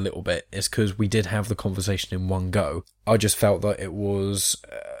cut off a little bit, it's because we did have the conversation in one go. I just felt that it was...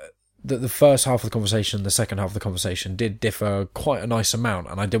 that the first half of the conversation and the second half of the conversation did differ quite a nice amount,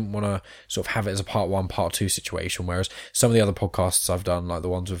 and I didn't want to sort of have it as a part 1, part 2 situation, whereas some of the other podcasts I've done, like the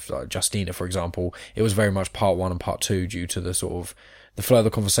ones with Justina, for example, it was very much part 1 and part 2 due to the sort of the flow of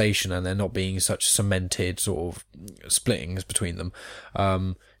the conversation and there not being such cemented sort of splittings between them.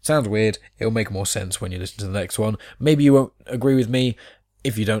 Sounds weird. It'll make more sense when you listen to the next one. Maybe you won't agree with me.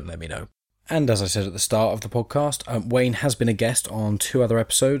 If you don't, let me know. And as I said at the start of the podcast, Wayne has been a guest on 2 other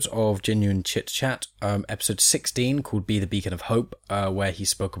episodes of Genuine Chit Chat. Episode 16 called Be the Beacon of Hope, where he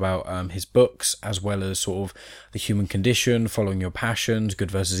spoke about his books, as well as sort of the human condition, following your passions, good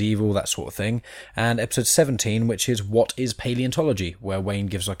versus evil, that sort of thing. And episode 17, which is What is Paleontology, where Wayne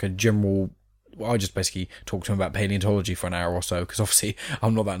gives like a general... I just basically talked to him about paleontology for an hour or so, because obviously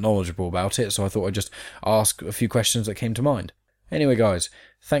I'm not that knowledgeable about it, so I thought I'd just ask a few questions that came to mind. Anyway, guys,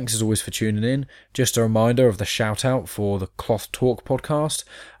 thanks as always for tuning in. Just a reminder of the shout out for the Cloth Talk podcast.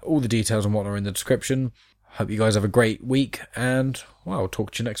 All the details on what are in the description. Hope you guys have a great week, and well, I'll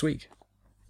talk to you next week.